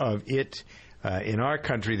result of it. In our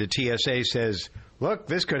country, the TSA says, look,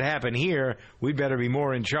 this could happen here. We better be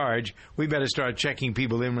more in charge. We better start checking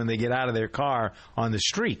people in when they get out of their car on the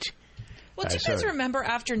street. Well, do you guys remember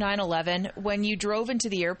after 9/11 when you drove into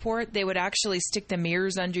the airport, they would actually stick the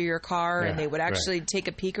mirrors under your car and they would actually take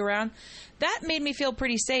a peek around? That made me feel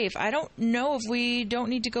pretty safe. I don't know if we don't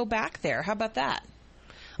need to go back there. How about that?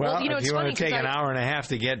 Well, you know, if you want to take an hour and a half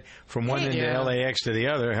to get from one end of LAX to the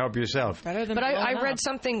other, help yourself. But I read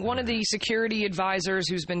something, one of the security advisors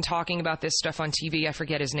who's been talking about this stuff on TV, I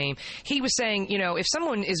forget his name, he was saying, you know, if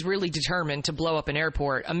someone is really determined to blow up an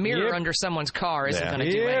airport, a mirror under someone's car isn't going to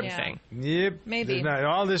do anything. Yep. Maybe.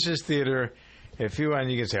 All this is theater. If you want,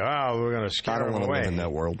 you can say, oh, we're going to scare them away. I don't want to live in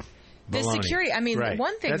that world. The security, I mean,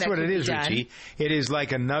 one thing that's that what could it is, be done. Richie. It is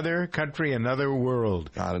like another country, another world.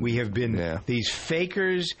 We have been, these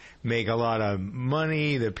fakers make a lot of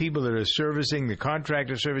money. The people that are servicing, the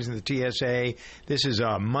contractors servicing the TSA, this is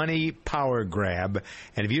a money power grab.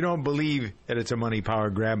 And if you don't believe that it's a money power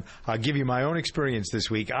grab, I'll give you my own experience this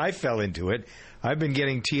week. I fell into it. I've been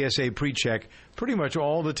getting TSA pre-check pretty much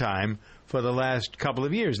all the time for the last couple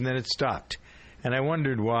of years, and then it stopped. And I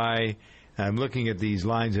wondered why. I'm looking at these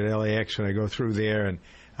lines at LAX when I go through there, and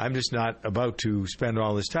I'm just not about to spend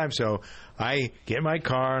all this time. So I get in my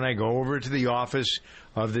car and I go over to the office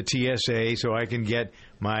of the TSA so I can get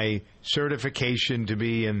my certification to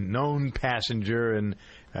be a known passenger, and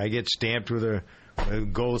I get stamped with a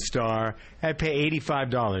gold star. I pay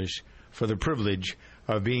 $85 for the privilege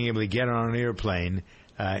of being able to get on an airplane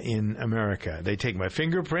in America. They take my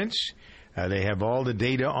fingerprints. They have all the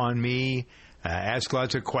data on me. Ask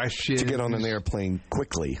lots of questions. To get on an airplane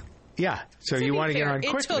quickly. Yeah, so you want to get on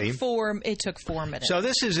quickly. It took 4 minutes. So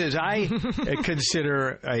this is, as I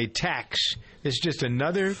consider, a tax. It's just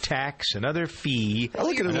another tax, another fee. I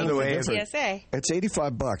look at it another way. TSA. It's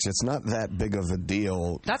 $85. It's not that big of a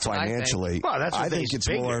deal financially. Well, that's what I think it's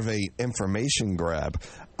more of a information grab.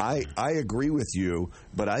 I agree with you,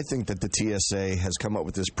 but I think that the TSA has come up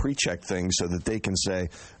with this pre-check thing so that they can say,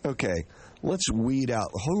 okay, let's weed out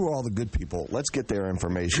who are all the good people. Let's get their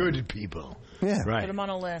information. Good people. Yeah. Right. Put them on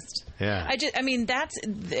a list. Yeah. That's,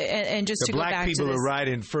 and just to go back to this. The black people who ride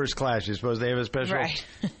in first class, you're supposed to have a special. Right.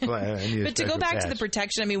 But to go back to the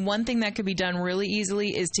protection, one thing that could be done really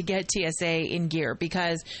easily is to get TSA in gear,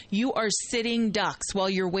 because you are sitting ducks while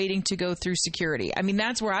you're waiting to go through security.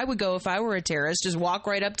 That's where I would go if I were a terrorist. Just walk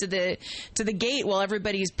right up to the gate while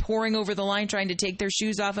everybody's pouring over the line trying to take their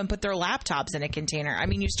shoes off and put their laptops in a container.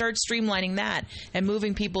 You start streamlining that and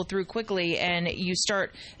moving people through quickly, and you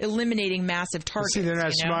start eliminating massive targets. See, they're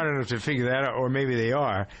not smart enough to figure that out, or maybe they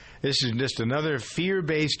are. This is just another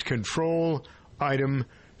fear-based control item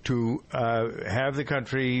to have the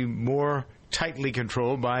country more tightly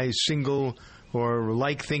controlled by single or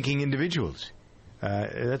like-thinking individuals.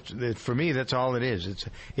 For me, that's all it is.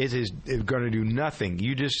 It is going to do nothing.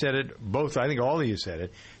 You just said it, both. I think all of you said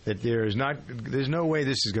it. That there's no way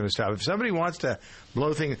this is going to stop. If somebody wants to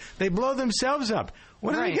blow things, they blow themselves up.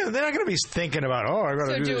 What are they going? They're not going to be thinking about, I'm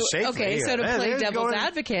going to do this safely. Okay, so to play devil's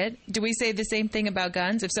advocate, do we say the same thing about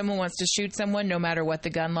guns? If someone wants to shoot someone, no matter what the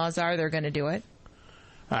gun laws are, they're going to do it?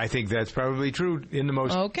 I think that's probably true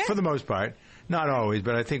for the most part. Not always,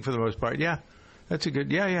 but I think for the most part, yeah. That's a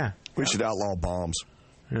good, yeah. We should outlaw bombs.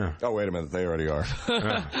 Yeah. Oh, wait a minute. They already are.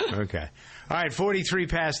 Okay. All right, 43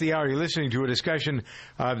 past the hour. You're listening to a discussion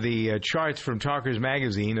of the charts from Talkers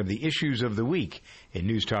Magazine of the issues of the week in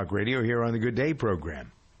News Talk Radio here on the Good Day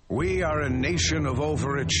program. We are a nation of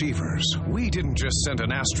overachievers. We didn't just send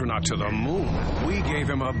an astronaut to the moon. We gave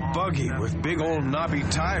him a buggy with big old knobby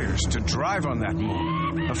tires to drive on that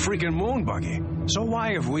moon. A freaking moon buggy. So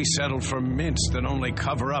why have we settled for mints that only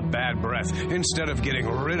cover up bad breath instead of getting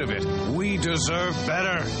rid of it? We deserve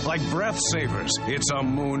better, like Breath Savers. It's a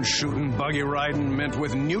moon-shooting, buggy-riding mint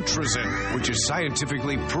with Nutrizin, which is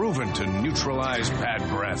scientifically proven to neutralize bad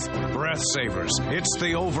breath. Breath Savers. It's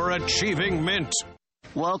the overachieving mint.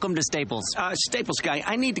 Welcome to Staples. Staples guy,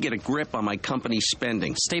 I need to get a grip on my company's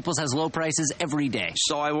spending. Staples has low prices every day.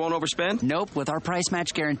 So I won't overspend? Nope. With our price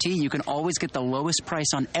match guarantee, you can always get the lowest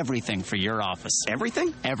price on everything for your office.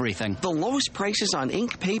 Everything? Everything. The lowest prices on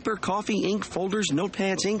ink, paper, coffee, ink, folders,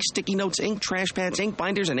 notepads, ink, sticky notes, ink, trash pads, ink,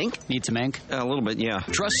 binders, and ink? Need some ink? A little bit, yeah.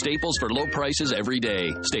 Trust Staples for low prices every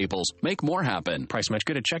day. Staples. Make more happen. Price match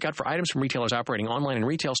good at checkout for items from retailers operating online in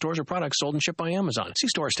retail stores or products sold and shipped by Amazon. See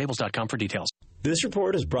store or staples.com for details. This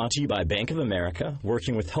report is brought to you by Bank of America,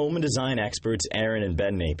 working with home and design experts Aaron and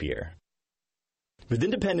Ben Napier. With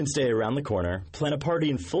Independence Day around the corner, plan a party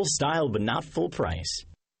in full style but not full price.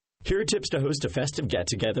 Here are tips to host a festive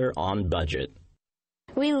get-together on budget.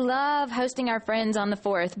 We love hosting our friends on the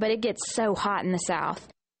 4th, but it gets so hot in the South.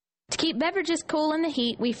 To keep beverages cool in the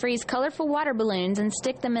heat, we freeze colorful water balloons and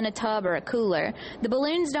stick them in a tub or a cooler. The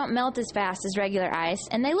balloons don't melt as fast as regular ice,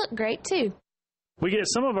 and they look great, too. We get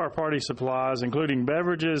some of our party supplies, including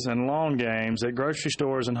beverages and lawn games, at grocery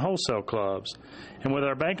stores and wholesale clubs. And with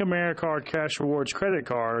our Bank of America Cash Rewards credit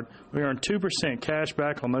card, we earn 2% cash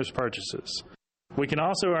back on those purchases. We can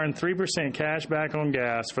also earn 3% cash back on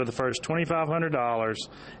gas for the first $2,500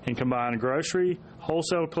 in combined grocery,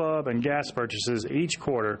 wholesale club, and gas purchases each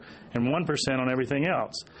quarter, and 1% on everything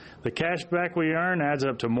else. The cash back we earn adds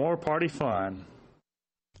up to more party fun.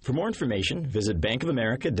 For more information, visit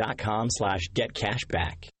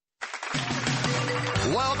bankofamerica.com/getcashback.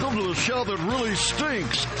 Welcome to the show that really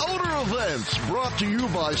stinks. Odor Events, brought to you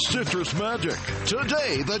by Citrus Magic.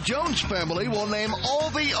 Today, the Jones family will name all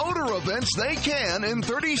the odor events they can in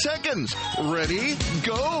 30 seconds. Ready?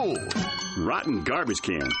 Go! Rotten garbage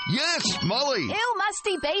can. Yes, Molly. Ew,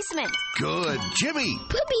 musty basement. Good. Jimmy.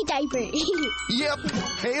 Poopy diaper. Yep.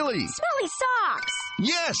 Haley. Smelly socks.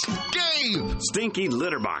 Yes, Dave. Stinky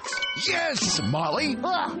litter box. Yes, Molly.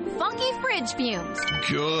 Ugh, funky fridge fumes.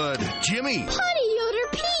 Good. Jimmy. Potty odor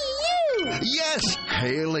pee-you. Yes,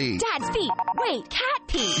 Haley. Dad's feet. Wait, cat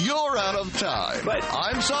pee. You're out of time. But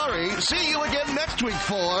I'm sorry. See you again next week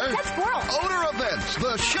for That's squirrel. Odor Events,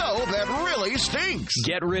 the show that really stinks.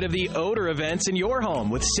 Get rid of the odor events in your home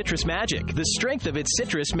with Citrus Magic. The strength of its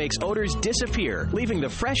citrus makes odors disappear, leaving the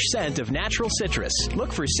fresh scent of natural citrus.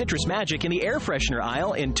 Look for Citrus Magic in the air freshener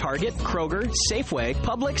aisle in Target, Kroger, Safeway,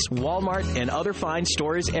 Publix, Walmart, and other fine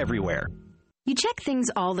stores everywhere. You check things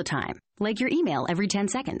all the time, like your email every 10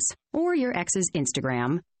 seconds, or your ex's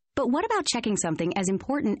Instagram. But what about checking something as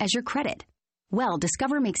important as your credit? Well,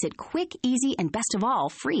 Discover makes it quick, easy, and best of all,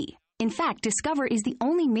 free. In fact, Discover is the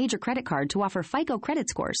only major credit card to offer FICO credit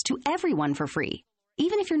scores to everyone for free,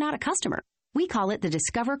 even if you're not a customer. We call it the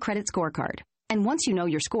Discover Credit Scorecard. And once you know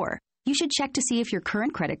your score, you should check to see if your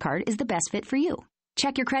current credit card is the best fit for you.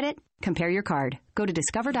 Check your credit, compare your card. Go to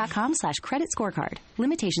discover.com/credit scorecard.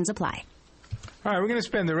 Limitations apply. All right, we're going to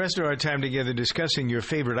spend the rest of our time together discussing your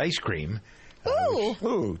favorite ice cream.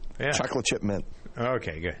 Ooh. Yeah. Chocolate chip mint.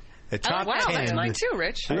 Okay, good. The top 10. That's mine too,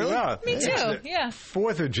 Rich. Really? Me too, yeah.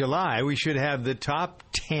 4th of July, we should have the top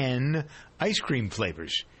 10 ice cream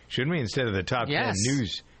flavors, shouldn't we, instead of the top 10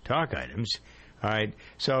 news talk items? All right,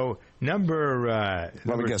 so number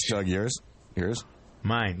Let me guess, Doug, yours?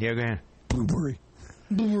 Mine. Yeah, go ahead. Blueberry.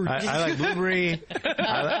 I like blueberry.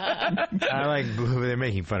 I like blueberry. They're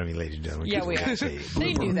making fun of me, ladies and gentlemen. Yeah, we are.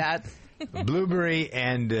 They knew that. Blueberry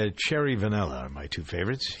and cherry vanilla are my two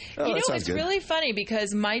favorites. You know, it's really funny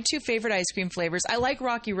because my two favorite ice cream flavors, I like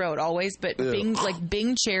Rocky Road always, but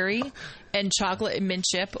Bing cherry and chocolate and mint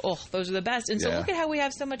chip, those are the best. And so look at how we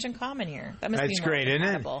have so much in common here. That must be great, isn't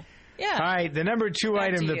it? Yeah. All right, the number 2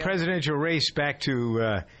 item, the presidential race, back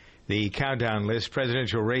to the countdown list.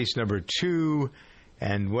 Presidential race number 2.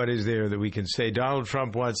 And what is there that we can say? Donald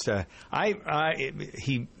Trump wants to.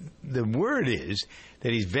 The word is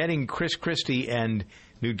that he's vetting Chris Christie and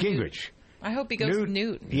Newt Gingrich. I hope he goes with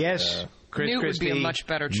Newt. Yes. Chris Newt Christie would be a much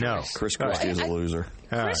better choice. No. Chris Christie is a loser.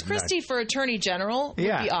 Chris Christie for Attorney General would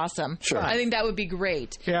be awesome. Sure. I think that would be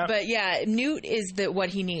great. Yeah. But Newt is what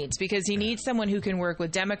he needs because he needs someone who can work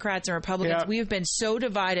with Democrats and Republicans. Yeah. We have been so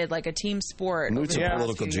divided like a team sport. Newt's a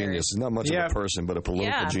political genius. He's not much of a person, but a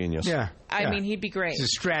political genius. Yeah. I mean, he'd be great. He's a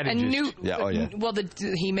strategist. And Newt, well,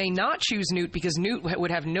 he may not choose Newt because Newt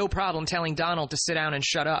would have no problem telling Donald to sit down and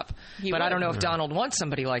shut up. But I don't know if Donald wants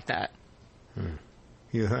somebody like that.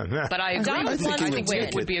 But I agree. Donald wants to win.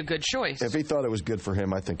 Would be a good choice. If he thought it was good for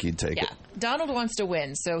him, I think he'd take it. Donald wants to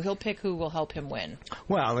win, so he'll pick who will help him win.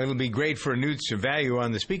 Well, it'll be great for Newt's value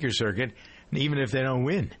on the speaker circuit, even if they don't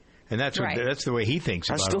win. And that's that's the way he thinks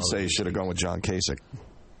about it. I still say you should have gone with John Kasich.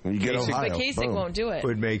 You get Ohio. But Kasich won't do it.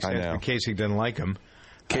 Would make sense, but Kasich doesn't like him.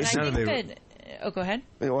 Go ahead.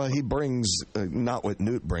 Well, he brings, not what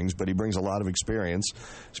Newt brings, but he brings a lot of experience,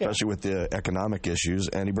 especially with the economic issues,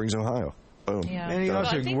 and he brings Ohio. Boom. Yeah. And he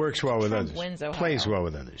also works well with Trump others. wins Ohio. Plays well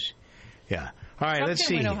with others. Yeah. All right, Trump let's can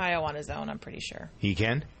see. win Ohio on his own, I'm pretty sure. He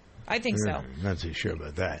can? I think so. I'm not so sure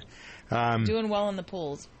about that. Doing well in the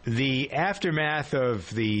polls. The aftermath of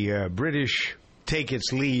the British take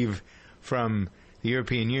its leave from the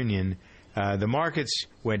European Union, the markets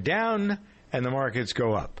went down and the markets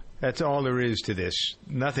go up. That's all there is to this.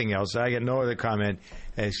 Nothing else. I get no other comment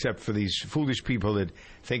except for these foolish people that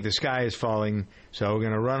think the sky is falling, so we're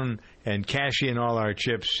going to run and cash in all our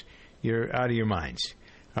chips. You're out of your minds.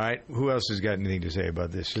 All right, who else has got anything to say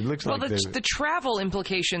about this? It looks like the travel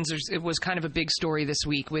implications. It was kind of a big story this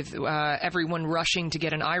week with everyone rushing to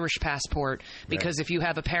get an Irish passport because if you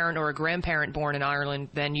have a parent or a grandparent born in Ireland,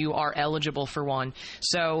 then you are eligible for one.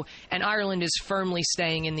 So, and Ireland is firmly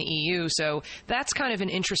staying in the EU, so that's kind of an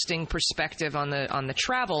interesting perspective on the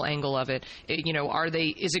travel angle of it.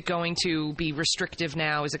 Is it going to be restrictive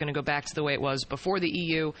now? Is it going to go back to the way it was before the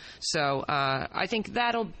EU? So, I think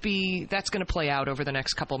that's going to play out over the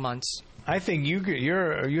next couple months. I think you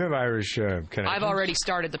have Irish connections. I've already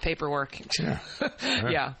started the paperwork.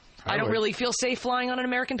 Yeah. I don't really feel safe flying on an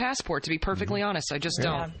American passport, to be perfectly honest. I just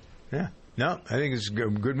don't. Yeah. No, I think it's a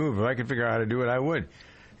good move. If I could figure out how to do it, I would.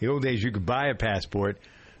 The old days you could buy a passport.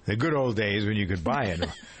 The good old days when you could buy it.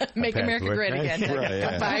 Make America great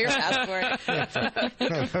again. Buy your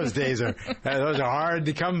passport. Those days are hard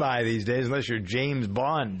to come by these days unless you're James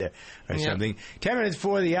Bond or something. 10 minutes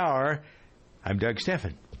before the hour. I'm Doug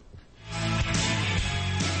Steffen.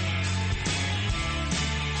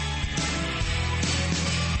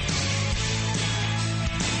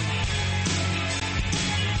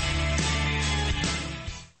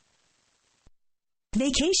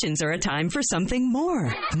 Vacations are a time for something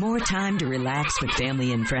more. More time to relax with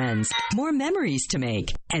family and friends. More memories to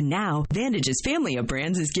make. And now, Vantage's family of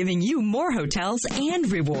brands is giving you more hotels and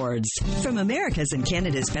rewards. From America's and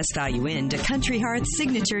Canada's Best Value Inn to Country Hearts,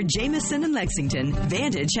 Signature, Jameson, and Lexington,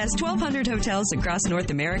 Vantage has 1,200 hotels across North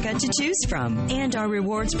America to choose from. And our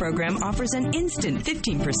rewards program offers an instant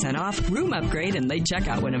 15% off, room upgrade, and late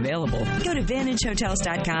checkout when available. Go to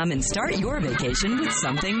VantageHotels.com and start your vacation with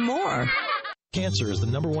something more. Cancer is the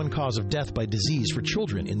 #1 cause of death by disease for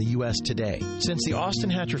children in the U.S. today. Since the Austin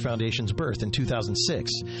Hatcher Foundation's birth in 2006,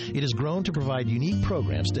 it has grown to provide unique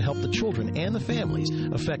programs to help the children and the families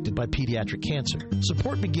affected by pediatric cancer.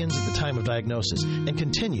 Support begins at the time of diagnosis and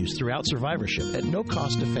continues throughout survivorship at no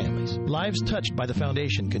cost to families. Lives touched by the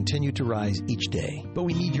foundation continue to rise each day. But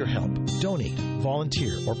we need your help. Donate,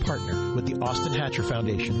 volunteer, or partner with the Austin Hatcher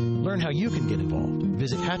Foundation. Learn how you can get involved.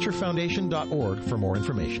 Visit hatcherfoundation.org for more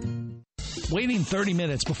information. Waiting 30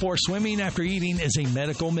 minutes before swimming after eating is a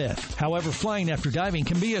medical myth. However, flying after diving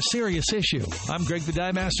can be a serious issue. I'm Greg the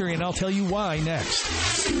Dive Master, and I'll tell you why next.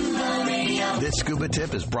 This scuba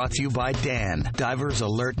tip is brought to you by DAN, Divers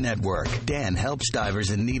Alert Network. DAN helps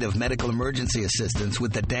divers in need of medical emergency assistance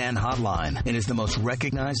with the DAN hotline. It is the most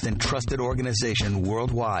recognized and trusted organization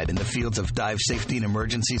worldwide in the fields of dive safety and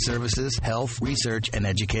emergency services, health, research, and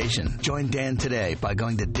education. Join DAN today by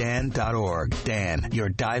going to dan.org. DAN, your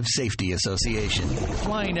dive safety association.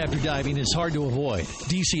 Flying after diving is hard to avoid.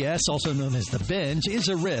 DCS, also known as the binge, is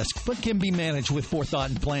a risk, but can be managed with forethought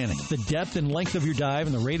and planning. The depth and length of your dive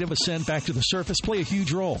and the rate of ascent back to the surface play a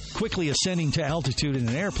huge role. Quickly ascending to altitude in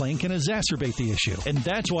an airplane can exacerbate the issue, and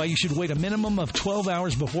that's why you should wait a minimum of 12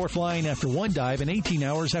 hours before flying after one dive and 18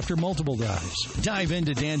 hours after multiple dives. Dive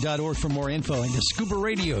into dan.org for more info and to Scuba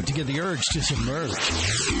Radio to get the urge to submerge.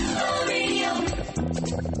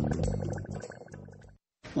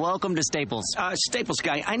 Welcome to Staples. Staples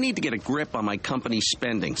guy, I need to get a grip on my company's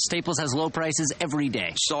spending. Staples has low prices every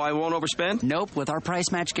day. So I won't overspend? Nope. With our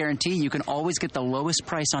price match guarantee, you can always get the lowest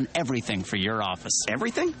price on everything for your office.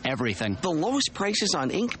 Everything? Everything. The lowest prices on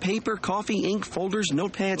ink, paper, coffee, ink, folders,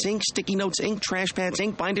 notepads, ink, sticky notes, ink, trash pads,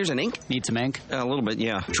 ink, binders, and ink? Need some ink? A little bit,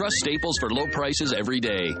 yeah. Trust Staples for low prices every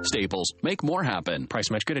day. Staples. Make more happen. Price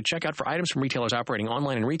match good at checkout for items from retailers operating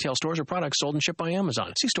online in retail stores or products sold and shipped by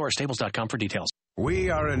Amazon. See store or staples.com for details. We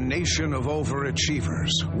are a nation of overachievers.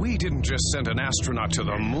 We didn't just send an astronaut to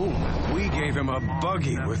the moon. We gave him a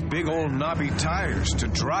buggy with big old knobby tires to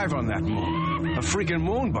drive on that moon. A freaking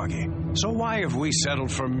moon buggy. So why have we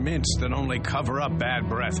settled for mints that only cover up bad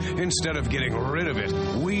breath instead of getting rid of it?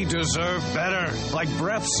 We deserve better, like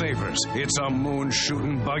Breath Savers. It's a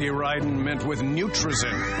moon-shooting, buggy-riding mint with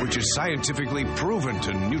Nutrizin, which is scientifically proven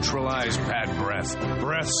to neutralize bad breath.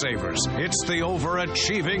 Breath Savers. It's the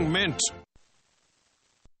overachieving mint.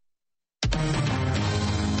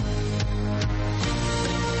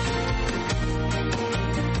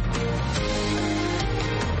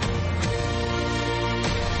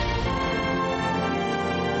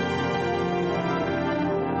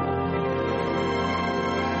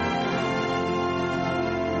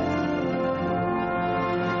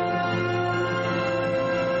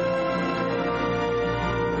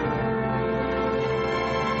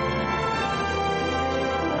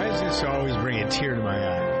 Always bring a tear to my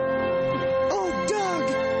eye. Oh, Doug!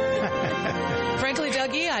 Frankly,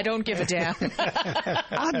 Dougie, I don't give a damn.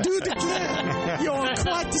 I do declare you're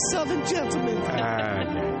quite the Southern gentleman. Okay.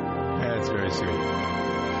 That's very sweet.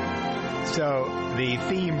 So, the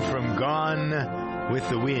theme from Gone with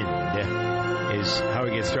the Wind is how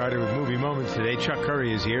we get started with Movie Moments today. Chuck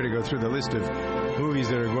Curry is here to go through the list of movies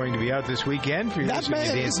that are going to be out this weekend. For that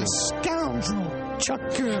man is a scoundrel, Chuck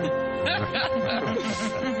Curry.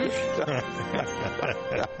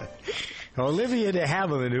 Olivia de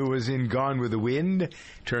Havilland, who was in Gone with the Wind,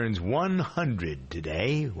 turns 100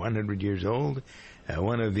 today, 100 years old.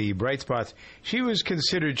 One of the bright spots. She was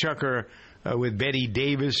considered, Chucker, with Betty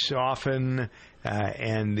Davis often,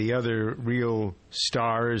 and the other real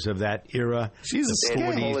stars of that era. She's a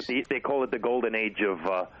scandal. They call it the golden age of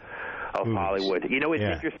Hollywood. You know, it's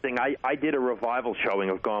interesting. I did a revival showing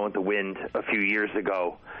of Gone with the Wind a few years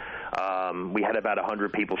ago. We had about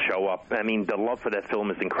 100 people show up. I mean, the love for that film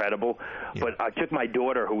is incredible. Yeah. But I took my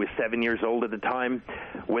daughter, who was 7 years old at the time.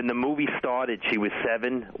 When the movie started, she was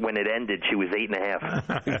 7. When it ended, she was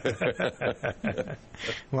 8.5.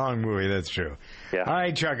 Long movie, that's true. Yeah. All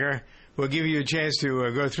right, Chucker. We'll give you a chance to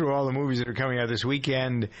go through all the movies that are coming out this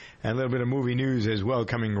weekend, and a little bit of movie news as well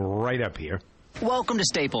coming right up here. Welcome to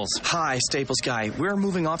Staples. Hi, Staples guy. We're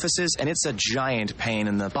moving offices, and it's a giant pain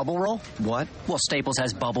in the... Bubble roll? What? Well, Staples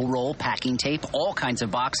has bubble roll, packing tape, all kinds of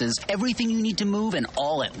boxes, everything you need to move, and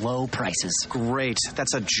all at low prices. Great.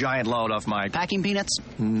 That's a giant load off my... Packing peanuts?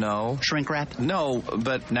 No. Shrink wrap? No,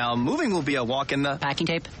 but now moving will be a walk in the... Packing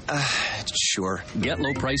tape? Sure. Get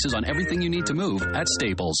low prices on everything you need to move at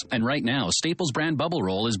Staples. And right now, Staples brand bubble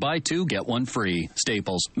roll is buy 2, get 1 free.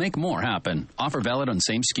 Staples. Make more happen. Offer valid on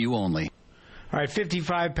same SKU only. All right,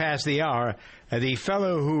 55 past the hour. The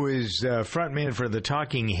fellow who is frontman for the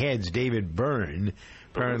Talking Heads, David Byrne,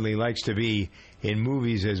 apparently likes to be in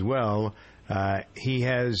movies as well. he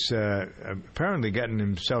has apparently gotten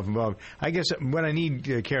himself involved. I guess what I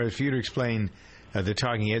need, Kara, is for you to explain the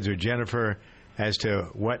Talking Heads or Jennifer as to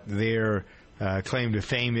what their claim to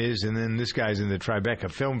fame is, and then this guy's in the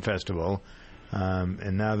Tribeca Film Festival,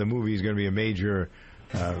 and now the movie is going to be a major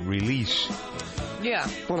release. Yeah.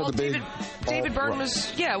 David Byrne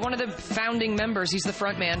was, one of the founding members. He's the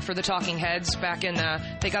front man for the Talking Heads back in,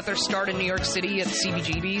 they got their start in New York City at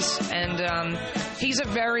CBGB's, and he's a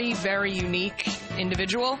very, very unique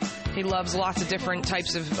individual. He loves lots of different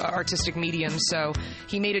types of artistic mediums, so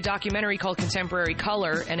he made a documentary called Contemporary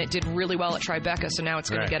Color, and it did really well at Tribeca, so now it's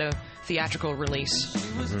going to get a theatrical release.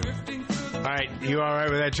 Mm-hmm. All right, you all right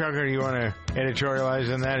with that, Chuck, or do you want to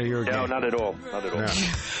editorialize on that, or you're okay? No, not at all. Not at all. No.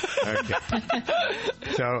 Okay.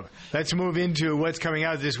 So let's move into what's coming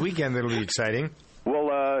out this weekend that'll be exciting. Well,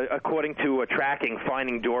 according to tracking,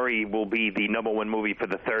 Finding Dory will be the #1 movie for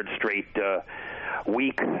the third straight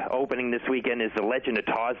week. Opening this weekend is The Legend of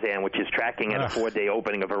Tarzan, which is tracking at a 4-day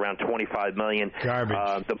opening of around $25 million.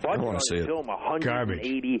 Garbage. The budget on the film,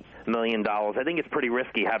 $180 million. I think it's pretty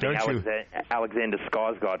risky having Alexander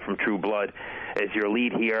Skarsgård from True Blood as your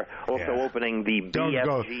lead here. Also opening the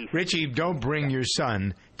BFG. Richie, don't bring your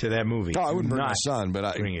son to that movie. No, I wouldn't bring my son, but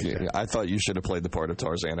I thought you should have played the part of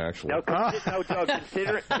Tarzan, actually. No, Doug,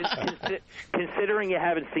 considering you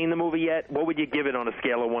haven't seen the movie yet, what would you give it on a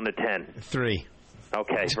scale of 1 to 10? 3.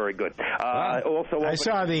 Okay, very good. Also, I've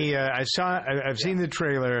seen the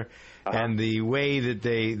trailer, and the way that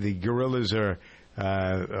the gorillas are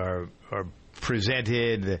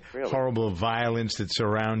presented, the horrible violence that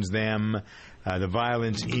surrounds them, the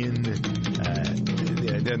violence in.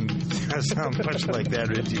 It doesn't sound much like that,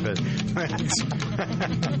 Richie, but.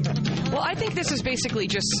 Well, I think this is basically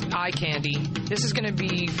just eye candy. This is going to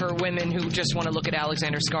be for women who just want to look at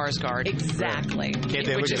Alexander Skarsgård. Exactly. Can't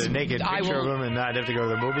they look at a naked picture of him and not have to go to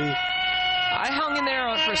the movie? I hung in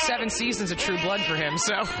there for 7 seasons of True Blood for him,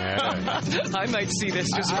 so I might see this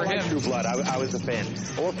just for him. I like True Blood. I was a fan.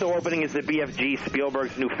 Also opening is the BFG,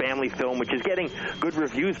 Spielberg's new family film, which is getting good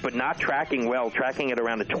reviews, but not tracking well, tracking at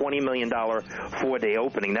around a $20 million 4-day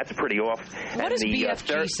opening. That's pretty off. What does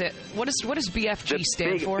BFG What does BFG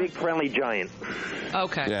stand for? Big Friendly Giant.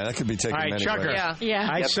 Okay. Yeah, that could be taken anywhere. Chucker. Yeah.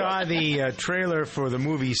 I saw the trailer for the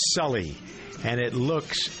movie Sully, and it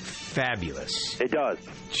looks fabulous. It does.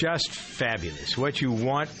 Just fabulous. What you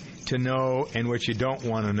want to know and what you don't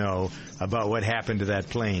want to know about what happened to that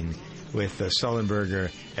plane with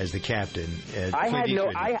Sullenberger as the captain. I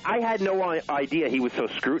had no idea he was so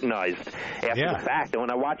scrutinized after the fact. And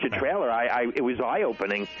when I watched the trailer, it was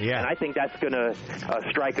eye-opening. Yeah. And I think that's going to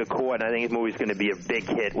strike a chord. I think this movie's going to be a big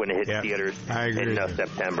hit when it hits theaters in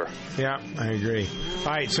September. Yeah, I agree.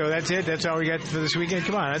 All right, so that's it. That's all we got for this weekend.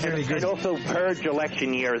 Come on, that's really good. And also Purge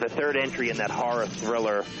Election Year, the third entry in that horror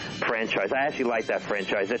thriller franchise. I actually like that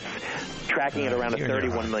franchise. It's tracking at around a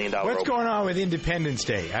 $31 million. What's going on with Independence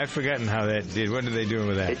Day? I've forgotten how that did. What are they doing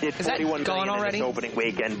with that? It did $41 million already? In its opening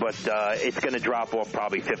weekend, but it's going to drop off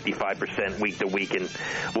probably 55% week to week and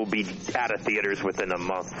will be out of theaters within a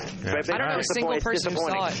month. Yeah. I don't know a single person who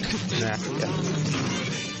saw it.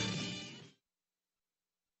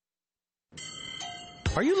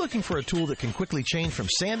 Are you looking for a tool that can quickly change from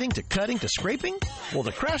sanding to cutting to scraping? Well,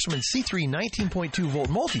 the Craftsman C3 19.2 volt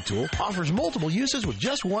multi-tool offers multiple uses with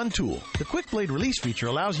just one tool. The quick blade release feature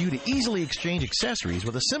allows you to easily exchange accessories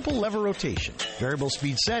with a simple lever rotation. Variable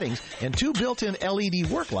speed settings and 2 built-in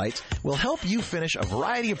LED work lights will help you finish a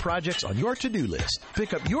variety of projects on your to-do list.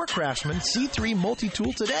 Pick up your Craftsman C3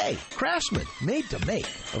 multi-tool today. Craftsman, made to make.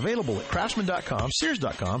 Available at craftsman.com,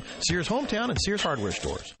 sears.com, Sears Hometown, and Sears Hardware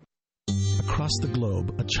stores. Across the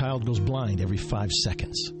globe, a child goes blind every 5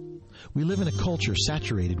 seconds. We live in a culture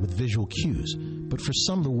saturated with visual cues, but for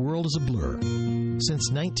some, the world is a blur.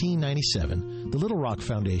 Since 1997, the Little Rock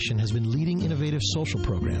Foundation has been leading innovative social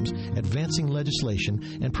programs, advancing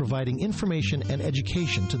legislation, and providing information and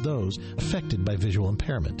education to those affected by visual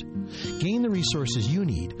impairment. Gain the resources you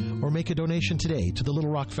need or make a donation today to the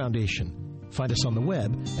Little Rock Foundation. Find us on the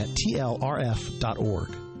web at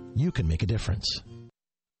tlrf.org. You can make a difference.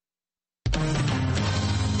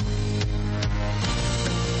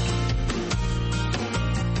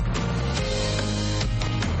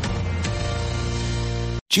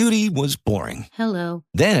 Judy was boring. Hello.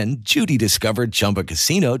 Then Judy discovered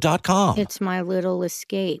ChumbaCasino.com. It's my little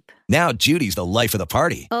escape. Now Judy's the life of the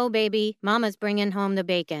party. Oh, baby, mama's bringing home the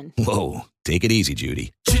bacon. Whoa, take it easy,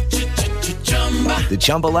 Judy. The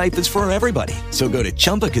Chumba life is for everybody. So go to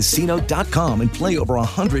ChumbaCasino.com and play over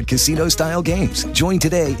 100 casino-style games. Join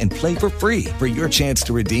today and play for free for your chance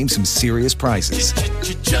to redeem some serious prizes.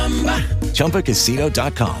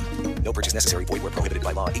 ChumbaCasino.com. No purchase necessary. Void where prohibited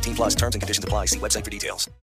by law. 18 plus terms and conditions apply. See website for details.